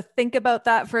just to think about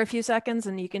that for a few seconds,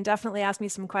 and you can definitely ask me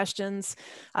some questions.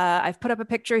 I've put up a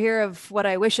picture here of what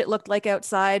I wish it looked like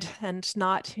outside, and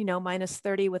not, you know,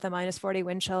 -30 with a -40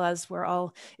 wind chill as we're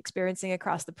all experiencing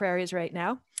across the prairies right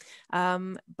now.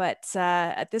 But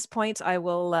at this point,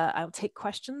 I'll take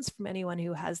questions from anyone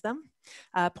who has them.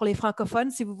 Pour les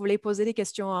francophones, si vous voulez poser des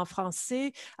questions en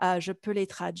français, je peux les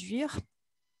traduire.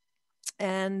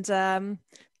 And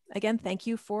again, thank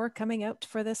you for coming out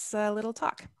for this little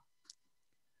talk.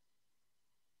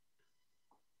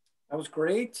 That was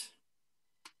great.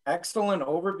 Excellent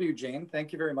overview, Jane.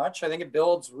 Thank you very much. I think it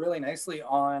builds really nicely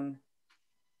on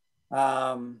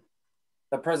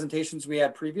the presentations we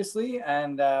had previously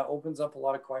and opens up a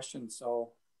lot of questions. So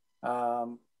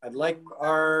I'd like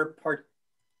our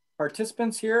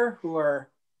participants here who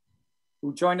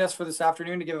joined us for this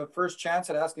afternoon to give a first chance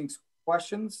at asking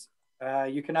questions.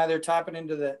 You can either type it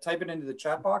into the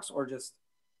chat box or just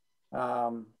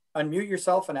unmute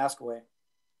yourself and ask away.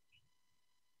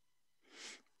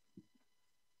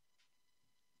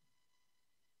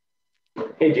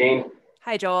 Hey, Jane.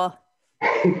 Hi, Joel.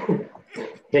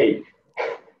 Hey,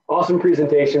 awesome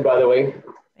presentation, by the way.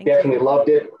 Definitely loved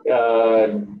it.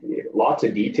 Lots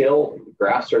of detail.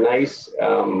 Graphs are nice.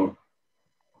 Yeah,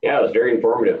 it was very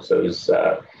informative. So it was,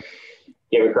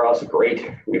 came across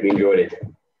great. We've enjoyed it.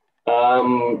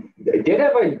 I did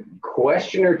have a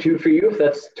question or two for you, if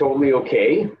that's totally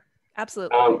okay.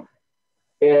 Absolutely.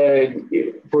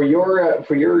 For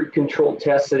your controlled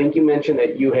tests, I think you mentioned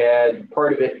that you had,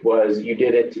 part of it was you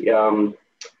did it,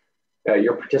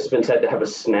 your participants had to have a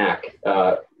snack.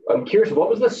 I'm curious, what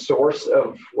was the source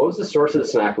of the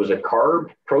snack? Was it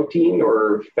carb, protein,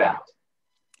 or fat?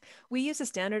 We use a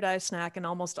standardized snack in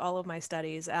almost all of my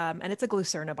studies, and it's a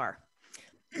glucerna bar.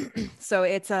 So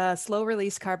it's a slow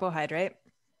release carbohydrate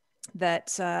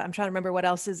that I'm trying to remember what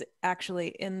else is actually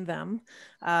in them.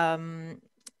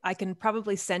 I can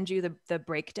probably send you the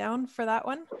breakdown for that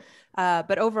one.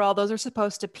 But overall, those are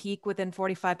supposed to peak within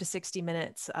 45 to 60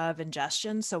 minutes of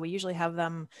ingestion. So we usually have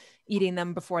them eating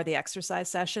them before the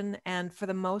exercise session. And for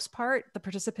the most part, the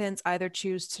participants either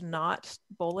choose to not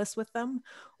bolus with them,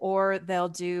 or they'll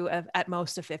do at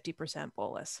most a 50%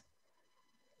 bolus.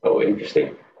 Oh,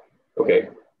 interesting. Okay,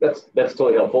 that's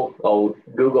totally helpful. I'll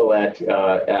Google that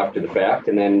after the fact.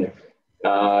 And then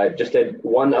just had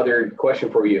one other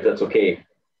question for you, if that's okay.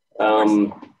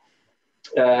 You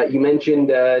mentioned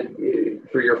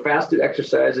for your fasted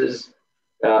exercises,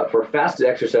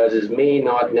 may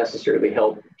not necessarily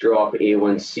help drop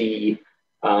A1C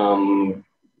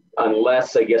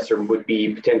unless, I guess, there would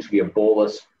be potentially a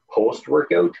bolus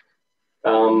post-workout.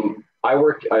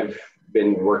 I've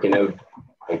been working out,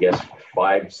 I guess,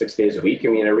 5-6 days a week. I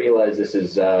mean, I realize this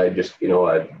is just,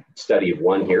 a study of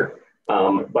one here.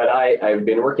 But I've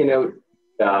been working out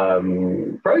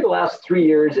probably the last 3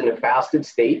 years in a fasted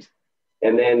state.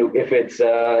 And then if it's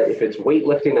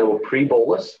weightlifting, I will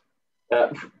pre-bolus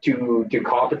to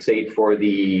compensate for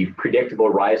the predictable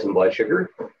rise in blood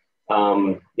sugar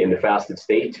in the fasted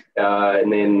state.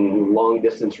 And then long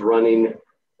distance running,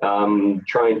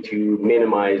 trying to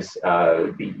minimize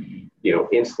the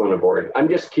insulin aboard. I'm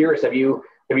just curious, have you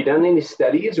done any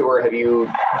studies, or have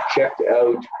you checked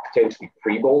out potentially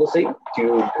pre-bolusing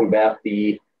to combat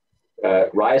the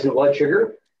rise in blood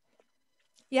sugar?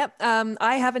 Yep,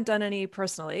 I haven't done any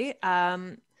personally.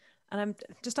 And I'm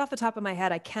just off the top of my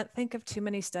head, I can't think of too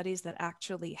many studies that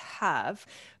actually have.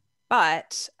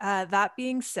 But that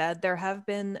being said, there have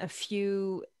been a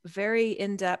few very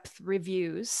in-depth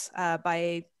reviews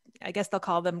by, I guess they'll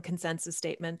call them consensus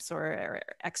statements or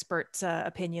expert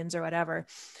opinions or whatever,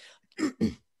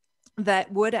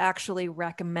 that would actually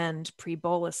recommend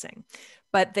pre-bolusing,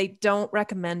 but they don't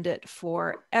recommend it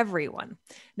for everyone.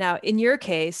 Now, in your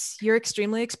case, you're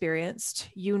extremely experienced.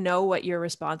 You know what your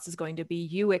response is going to be.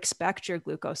 You expect your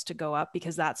glucose to go up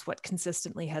because that's what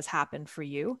consistently has happened for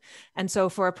you. And so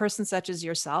for a person such as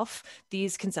yourself,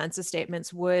 these consensus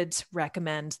statements would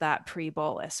recommend that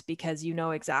pre-bolus because you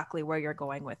know exactly where you're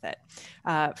going with it.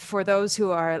 For those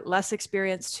who are less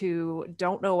experienced, who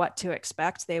don't know what to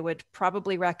expect, they would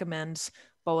probably recommend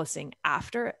bolusing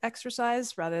after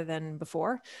exercise rather than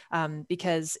before,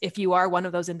 because if you are one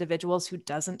of those individuals who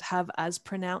doesn't have as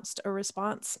pronounced a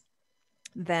response,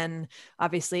 then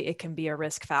obviously it can be a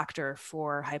risk factor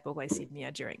for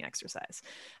hypoglycemia during exercise.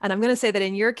 And I'm going to say that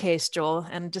in your case, Joel,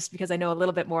 and just because I know a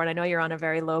little bit more, and I know you're on a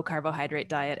very low carbohydrate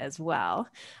diet as well,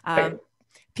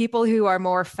 people who are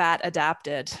more fat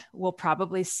adapted will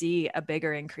probably see a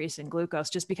bigger increase in glucose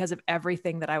just because of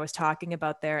everything that I was talking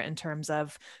about there in terms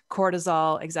of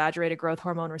cortisol, exaggerated growth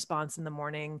hormone response in the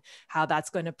morning, how that's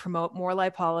going to promote more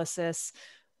lipolysis,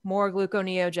 more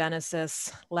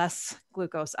gluconeogenesis, less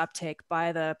glucose uptake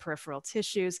by the peripheral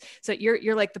tissues. So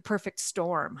you're like the perfect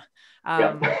storm.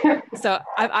 So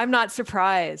I'm not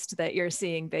surprised that you're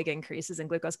seeing big increases in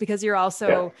glucose because you're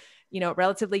also,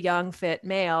 relatively young, fit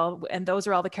male. And those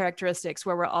are all the characteristics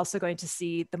where we're also going to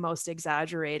see the most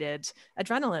exaggerated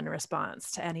adrenaline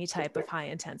response to any type of high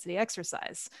intensity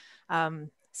exercise.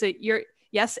 So you're,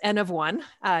 yes, N of one,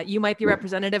 you might be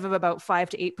representative of about 5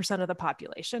 to 8% of the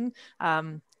population.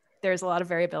 there's a lot of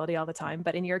variability all the time.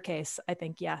 But in your case, I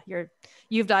think, yeah,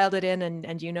 you've dialed it in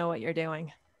and you know what you're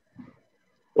doing.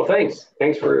 Well, thanks.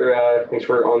 Thanks for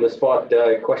on the spot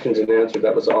questions and answers.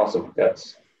 That was awesome.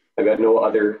 I got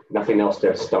nothing else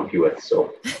to stump you with.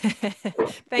 So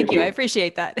thank you. I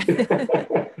appreciate that.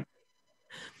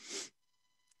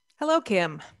 Hello,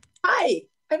 Kim. Hi,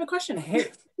 I have a question. Hey,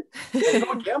 how's it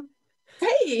going, Kim?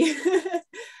 Hey.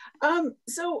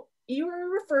 So you were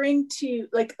referring to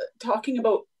talking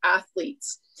about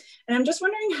athletes, and I'm just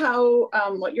wondering how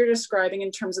what you're describing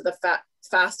in terms of the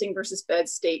fasting versus fed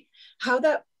state, how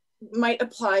that might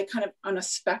apply kind of on a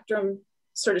spectrum,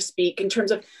 so to speak, in terms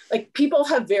of like people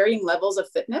have varying levels of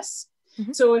fitness.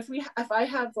 Mm-hmm. So if I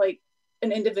have like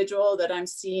an individual that I'm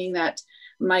seeing that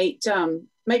might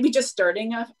be just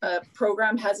starting a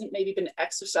program, hasn't maybe been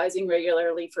exercising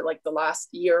regularly for like the last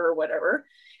year or whatever,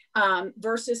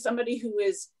 versus somebody who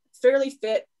is fairly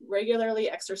fit, regularly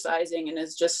exercising, and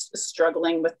is just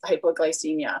struggling with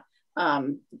hypoglycemia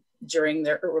during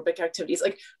their aerobic activities.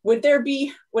 Like, would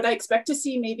I expect to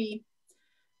see maybe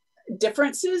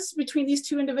differences between these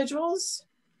two individuals?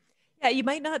 Yeah, you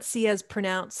might not see as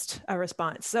pronounced a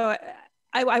response. So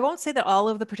I won't say that all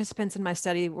of the participants in my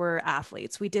study were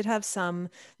athletes. We did have some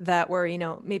that were,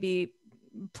 maybe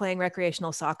playing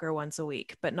recreational soccer once a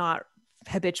week, but not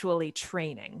habitually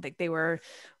training. Like they were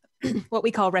what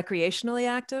we call recreationally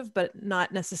active, but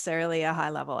not necessarily a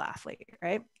high level athlete,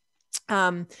 right?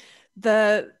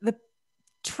 The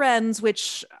trends,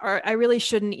 which I really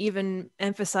shouldn't even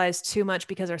emphasize too much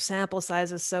because our sample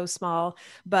size is so small,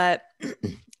 but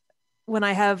when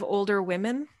I have older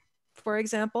women, for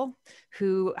example,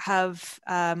 who have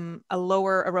a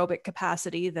lower aerobic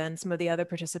capacity than some of the other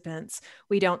participants,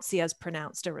 we don't see as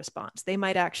pronounced a response. They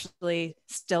might actually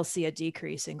still see a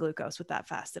decrease in glucose with that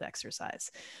fasted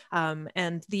exercise.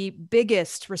 And the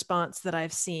biggest response that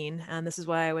I've seen, and this is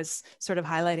why I was sort of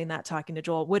highlighting that talking to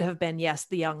Joel, would have been, yes,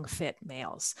 the young fit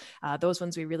males. Those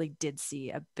ones we really did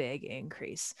see a big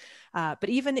increase. But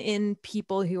even in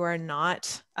people who are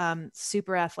not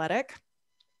super athletic,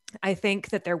 I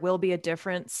think that there will be a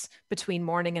difference between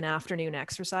morning and afternoon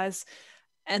exercise.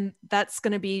 And that's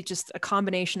going to be just a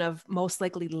combination of most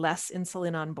likely less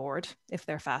insulin on board if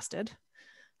they're fasted.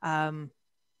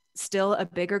 Still a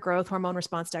bigger growth hormone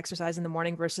response to exercise in the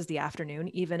morning versus the afternoon,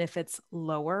 even if it's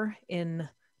lower in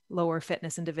lower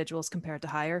fitness individuals compared to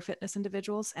higher fitness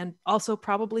individuals, and also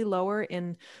probably lower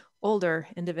in older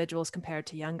individuals compared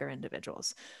to younger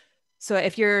individuals. So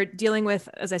if you're dealing with,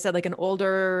 as I said, like an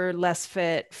older, less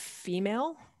fit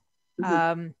female,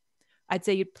 I'd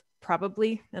say you'd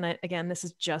probably, and again, this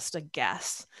is just a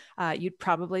guess, you'd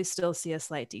probably still see a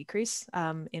slight decrease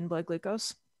in blood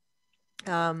glucose.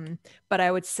 But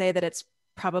I would say that it's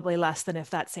probably less than if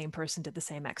that same person did the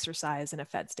same exercise in a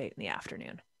fed state in the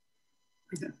afternoon.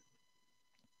 Okay.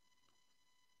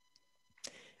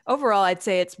 Overall, I'd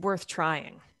say it's worth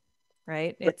trying,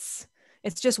 right? It's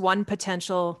just one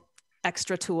potential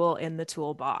extra tool in the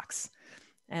toolbox.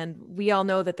 And we all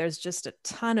know that there's just a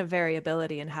ton of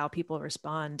variability in how people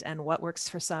respond, and what works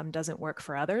for some doesn't work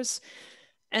for others.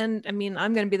 And I mean,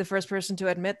 I'm going to be the first person to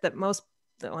admit that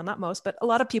not most, but a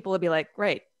lot of people will be like,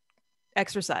 great,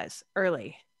 exercise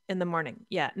early in the morning.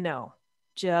 Yeah, no,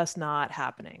 just not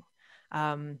happening.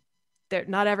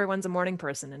 Not everyone's a morning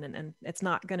person, and it's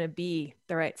not going to be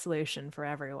the right solution for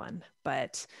everyone.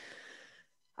 But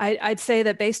I'd say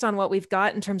that based on what we've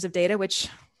got in terms of data, which,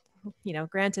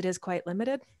 granted is quite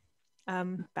limited,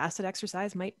 fasted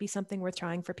exercise might be something worth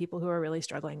trying for people who are really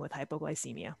struggling with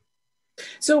hypoglycemia.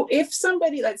 So if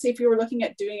somebody, let's say if you were looking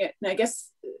at doing it, and I guess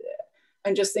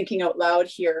I'm just thinking out loud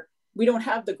here, we don't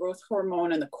have the growth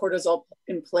hormone and the cortisol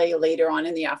in play later on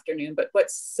in the afternoon, but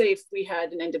let's say if we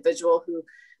had an individual who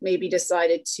maybe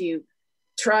decided to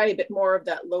try a bit more of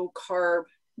that low carb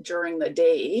during the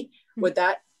day, would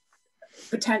that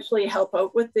potentially help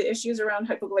out with the issues around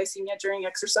hypoglycemia during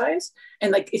exercise,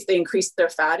 and like if they increase their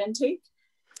fat intake?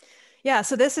 Yeah,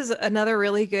 so this is another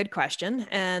really good question,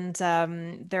 and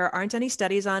there aren't any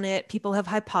studies on it. People have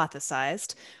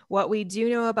hypothesized. What we do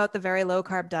know about the very low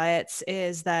carb diets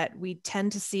is that we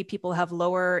tend to see people have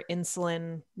lower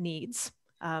insulin needs.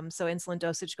 So insulin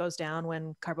dosage goes down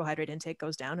when carbohydrate intake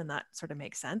goes down, and that sort of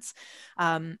makes sense.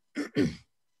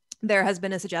 There has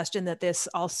been a suggestion that this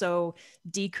also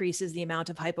decreases the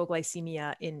amount of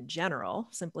hypoglycemia in general,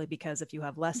 simply because if you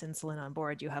have less insulin on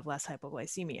board, you have less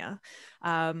hypoglycemia.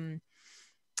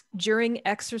 During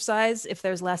exercise, if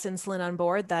there's less insulin on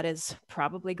board, that is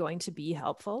probably going to be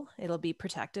helpful. It'll be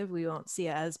protective. We won't see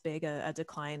as big a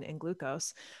decline in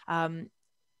glucose.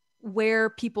 where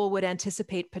people would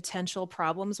anticipate potential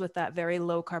problems with that very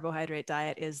low carbohydrate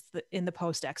diet is in the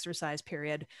post-exercise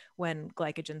period when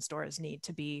glycogen stores need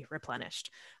to be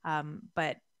replenished.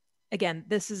 But again,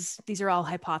 these are all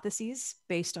hypotheses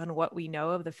based on what we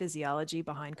know of the physiology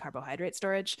behind carbohydrate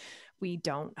storage. We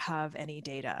don't have any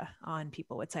data on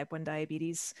people with type 1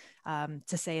 diabetes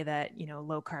to say that, you know,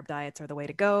 low carb diets are the way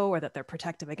to go or that they're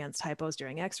protective against hypos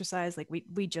during exercise. Like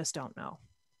we just don't know.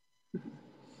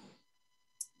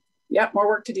 Yeah, more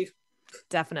work to do.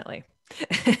 Definitely.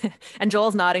 And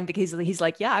Joel's nodding because he's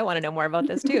like, yeah, I want to know more about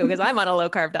this too, because I'm on a low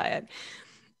carb diet.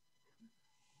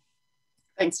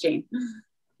 Thanks, Jane.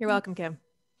 You're welcome, Kim.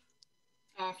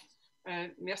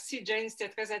 Merci, Jane, c'était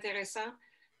très intéressant.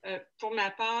 Pour ma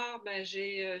part, ben,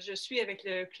 je suis avec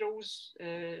le close,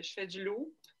 je fais du lourd.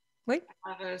 Oui.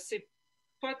 Alors,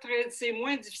 c'est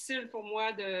moins difficile pour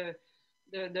moi de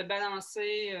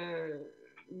balancer,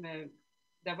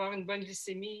 d'avoir une bonne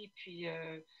glycémie, puis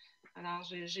alors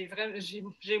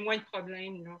j'ai moins de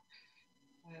problèmes là.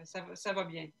 Ça va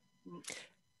bien.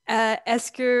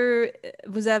 Est-ce que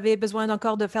vous avez besoin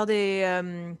encore de faire des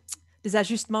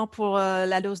ajustements pour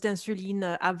la dose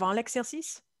d'insuline avant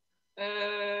l'exercice?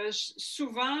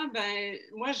 Souvent, ben,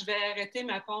 moi, je vais arrêter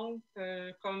ma pompe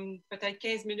comme peut-être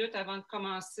 15 minutes avant de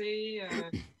commencer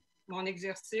mon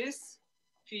exercice.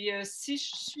 Puis, si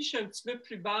je suis un petit peu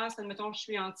plus basse, admettons que je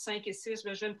suis entre 5 et 6,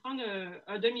 ben, je vais me prendre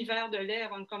un demi-verre de lait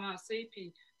avant de commencer,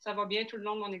 puis ça va bien tout le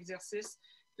long de mon exercice.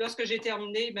 Lorsque j'ai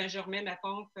terminé, ben, je remets ma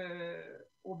pompe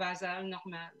au basal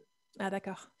normal. Ah,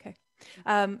 d'accord. Okay.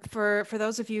 For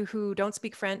those of you who don't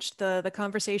speak French, the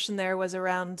conversation there was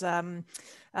around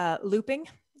looping.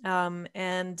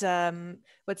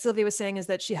 What Sylvia was saying is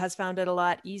that she has found it a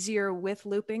lot easier with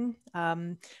looping.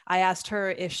 I asked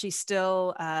her if she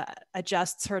still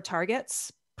adjusts her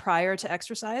targets prior to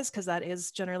exercise, because that is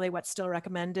generally what's still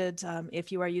recommended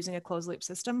if you are using a closed loop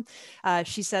system.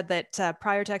 She said that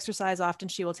prior to exercise, often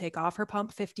she will take off her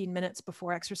pump 15 minutes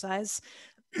before exercise.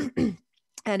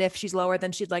 And if she's lower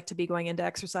than she'd like to be going into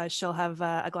exercise, she'll have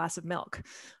a glass of milk,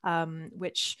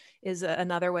 which is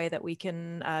another way that we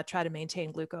can try to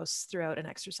maintain glucose throughout an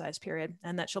exercise period,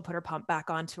 and that she'll put her pump back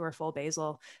onto her full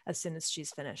basal as soon as she's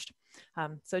finished.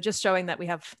 So just showing that we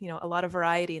have, you know, a lot of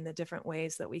variety in the different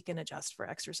ways that we can adjust for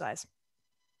exercise.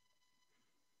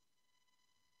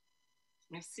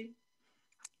 Merci.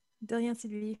 De rien,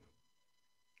 Sylvie.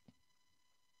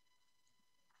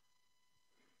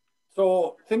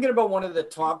 So thinking about one of the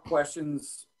top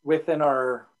questions within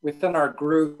our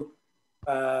group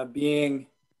being,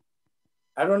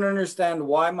 I don't understand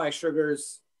why my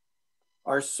sugars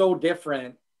are so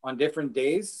different on different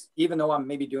days, even though I'm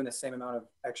maybe doing the same amount of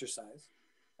exercise.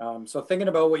 So thinking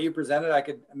about what you presented, I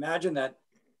could imagine that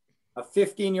a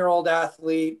 15-year-old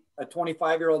athlete, a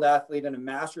 25-year-old athlete, and a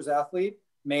master's athlete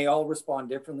may all respond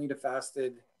differently to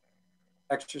fasted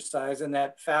exercise, and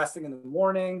that fasting in the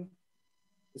morning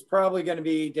is probably going to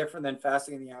be different than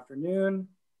fasting in the afternoon.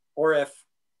 Or if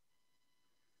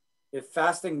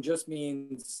fasting just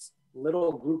means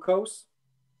little glucose,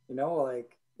 you know,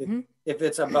 like if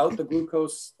it's about the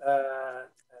glucose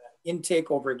intake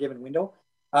over a given window.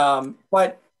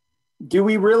 But do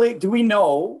we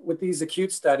know with these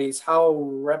acute studies how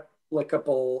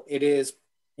replicable it is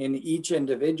in each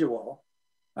individual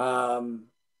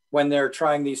when they're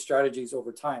trying these strategies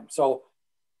over time? So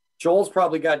Joel's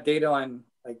probably got data on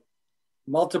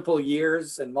multiple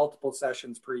years and multiple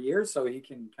sessions per year, so he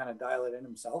can kind of dial it in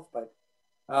himself. But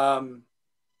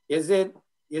is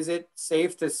it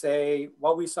safe to say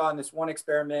what we saw in this one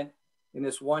experiment in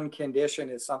this one condition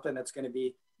is something that's going to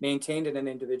be maintained in an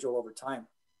individual over time?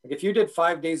 Like if you did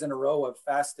 5 days in a row of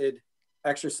fasted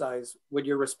exercise, would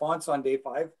your response on day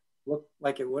 5 look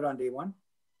like it would on day 1?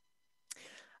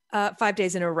 5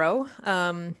 days in a row.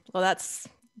 Well, that's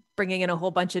bringing in a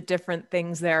whole bunch of different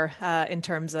things there in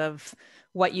terms of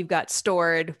what you've got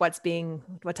stored, what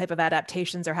type of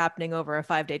adaptations are happening over a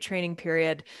 5-day training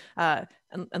period. And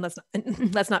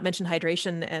let's not mention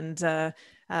hydration and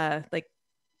like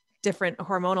different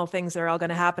hormonal things that are all going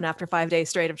to happen after 5 days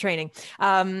straight of training.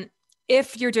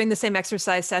 If you're doing the same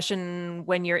exercise session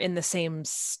when you're in the same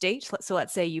state, so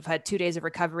let's say you've had 2 days of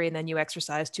recovery and then you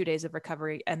exercise, 2 days of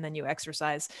recovery and then you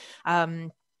exercise.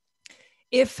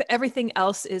 If everything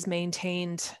else is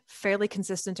maintained fairly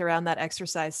consistent around that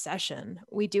exercise session,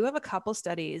 we do have a couple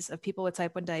studies of people with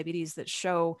type 1 diabetes that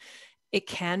show it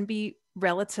can be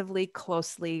relatively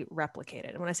closely replicated.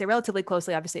 And when I say relatively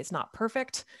closely, obviously it's not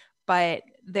perfect, but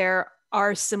there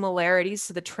are similarities.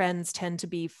 So the trends tend to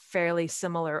be fairly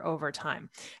similar over time.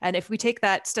 And if we take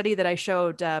that study that I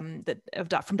showed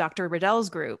from Dr. Riddell's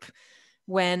group,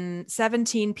 when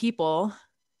 17 people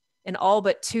in all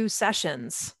but 2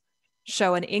 sessions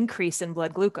show an increase in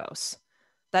blood glucose.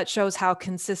 That shows how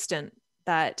consistent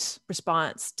that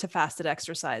response to fasted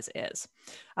exercise is.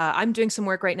 I'm doing some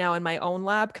work right now in my own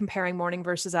lab comparing morning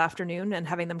versus afternoon and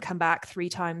having them come back 3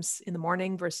 times in the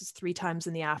morning versus 3 times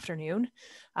in the afternoon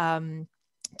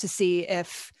to see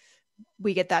if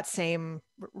we get that same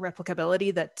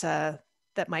replicability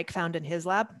that Mike found in his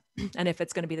lab, and if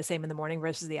it's going to be the same in the morning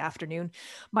versus the afternoon.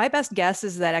 My best guess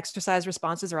is that exercise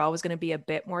responses are always going to be a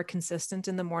bit more consistent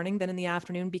in the morning than in the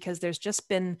afternoon, because there's just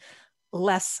been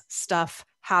less stuff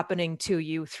happening to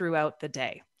you throughout the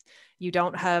day. You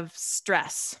don't have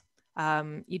stress.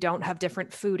 You don't have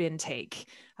different food intake.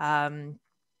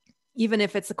 Even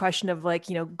if it's a question of like,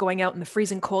 going out in the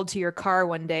freezing cold to your car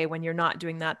one day when you're not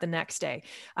doing that the next day.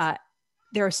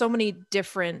 There are so many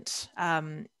different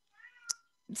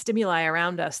stimuli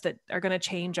around us that are going to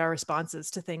change our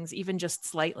responses to things, even just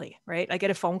slightly, right? I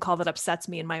get a phone call that upsets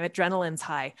me and my adrenaline's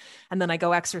high, and then I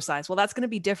go exercise. Well, that's going to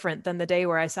be different than the day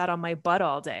where I sat on my butt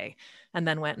all day and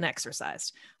then went and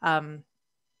exercised.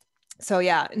 So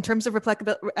yeah, in terms of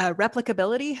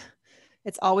replicability,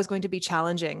 it's always going to be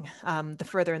challenging the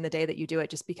further in the day that you do it,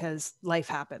 just because life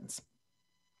happens.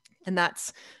 And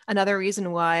that's another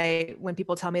reason why when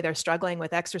people tell me they're struggling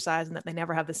with exercise and that they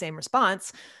never have the same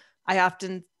response, I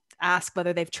often ask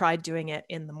whether they've tried doing it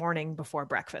in the morning before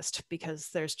breakfast, because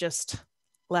there's just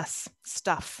less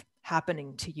stuff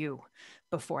happening to you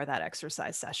before that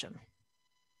exercise session.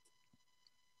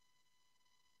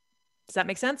 Does that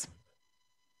make sense?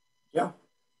 Yeah.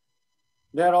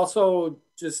 That also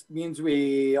just means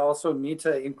we also need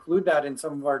to include that in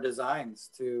some of our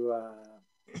designs to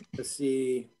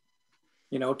see,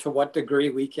 to what degree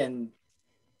we can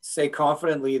say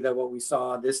confidently that what we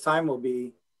saw this time will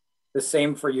be the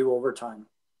same for you over time.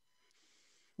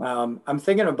 I'm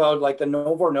thinking about like the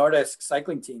Novo Nordisk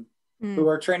cycling team who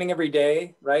are training every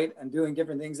day, right? And doing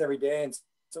different things every day. And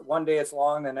so one day it's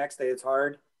long, the next day it's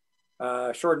hard,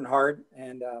 short and hard.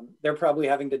 And they're probably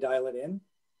having to dial it in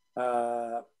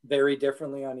very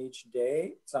differently on each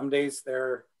day. Some days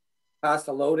they're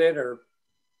pasta loaded or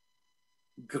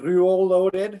gruel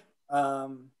loaded.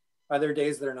 Other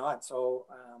days they're not. So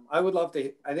I would love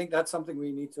to, I think that's something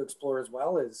we need to explore as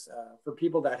well, is for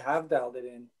people that have dialed it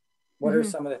in, what are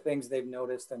some of the things they've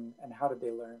noticed and how did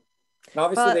they learn? And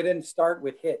obviously they didn't start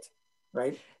with HIIT,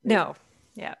 right? No.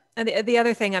 Yeah. And the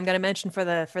other thing I'm going to mention for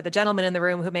the gentleman in the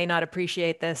room who may not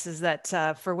appreciate this is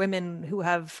that for women who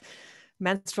have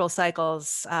menstrual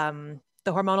cycles,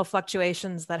 the hormonal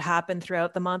fluctuations that happen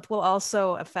throughout the month will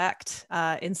also affect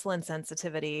insulin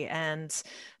sensitivity, and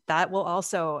that will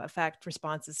also affect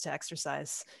responses to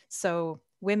exercise. So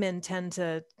women tend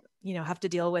to, have to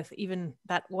deal with even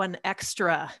that one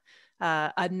extra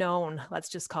unknown, let's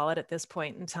just call it at this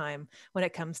point in time, when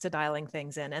it comes to dialing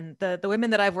things in. And the women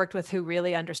that I've worked with who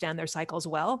really understand their cycles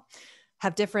well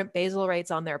have different basal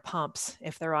rates on their pumps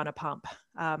if they're on a pump.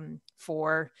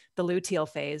 For the luteal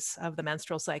phase of the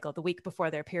menstrual cycle, the week before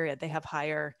their period, they have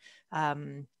higher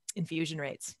infusion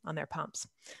rates on their pumps.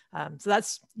 So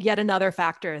that's yet another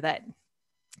factor that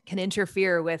can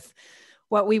interfere with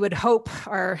what we would hope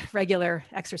are regular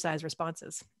exercise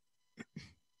responses.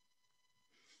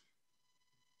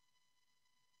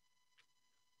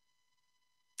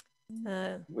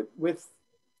 With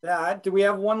that, do we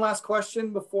have one last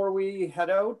question before we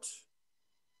head out?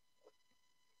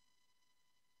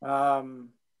 I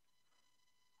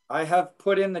have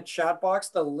put in the chat box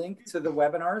the link to the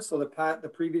webinar, so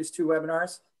the previous 2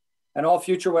 webinars, and all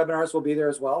future webinars will be there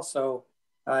as well, so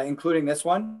including this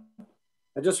one.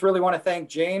 I just really want to thank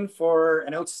Jane for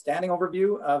an outstanding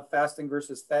overview of fasting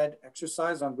versus fed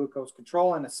exercise on glucose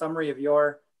control and a summary of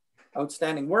your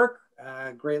outstanding work.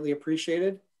 Greatly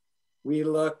appreciated. We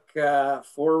look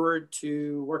forward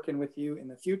to working with you in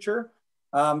the future.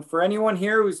 For anyone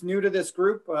here who's new to this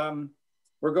group,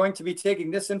 we're going to be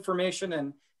taking this information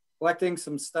and collecting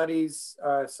some studies,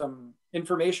 some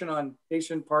information on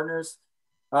patient partners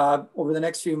over the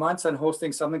next few months and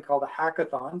hosting something called a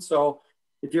hackathon. So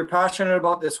if you're passionate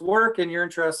about this work and you're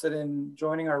interested in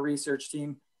joining our research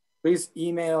team, please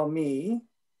email me.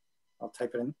 I'll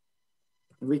type it in.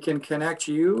 We can connect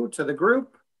you to the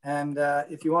group. And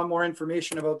if you want more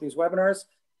information about these webinars,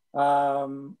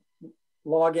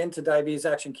 log into Diabetes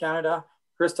Action Canada.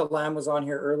 Krista Lamb was on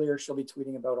here earlier. She'll be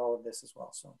tweeting about all of this as well.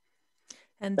 So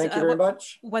and thank you very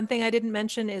much. One thing I didn't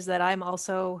mention is that I'm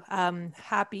also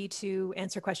happy to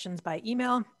answer questions by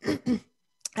email.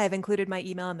 I've included my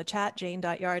email in the chat,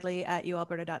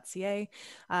 jane.yardley@ualberta.ca.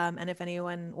 And if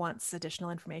anyone wants additional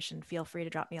information, feel free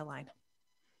to drop me a line.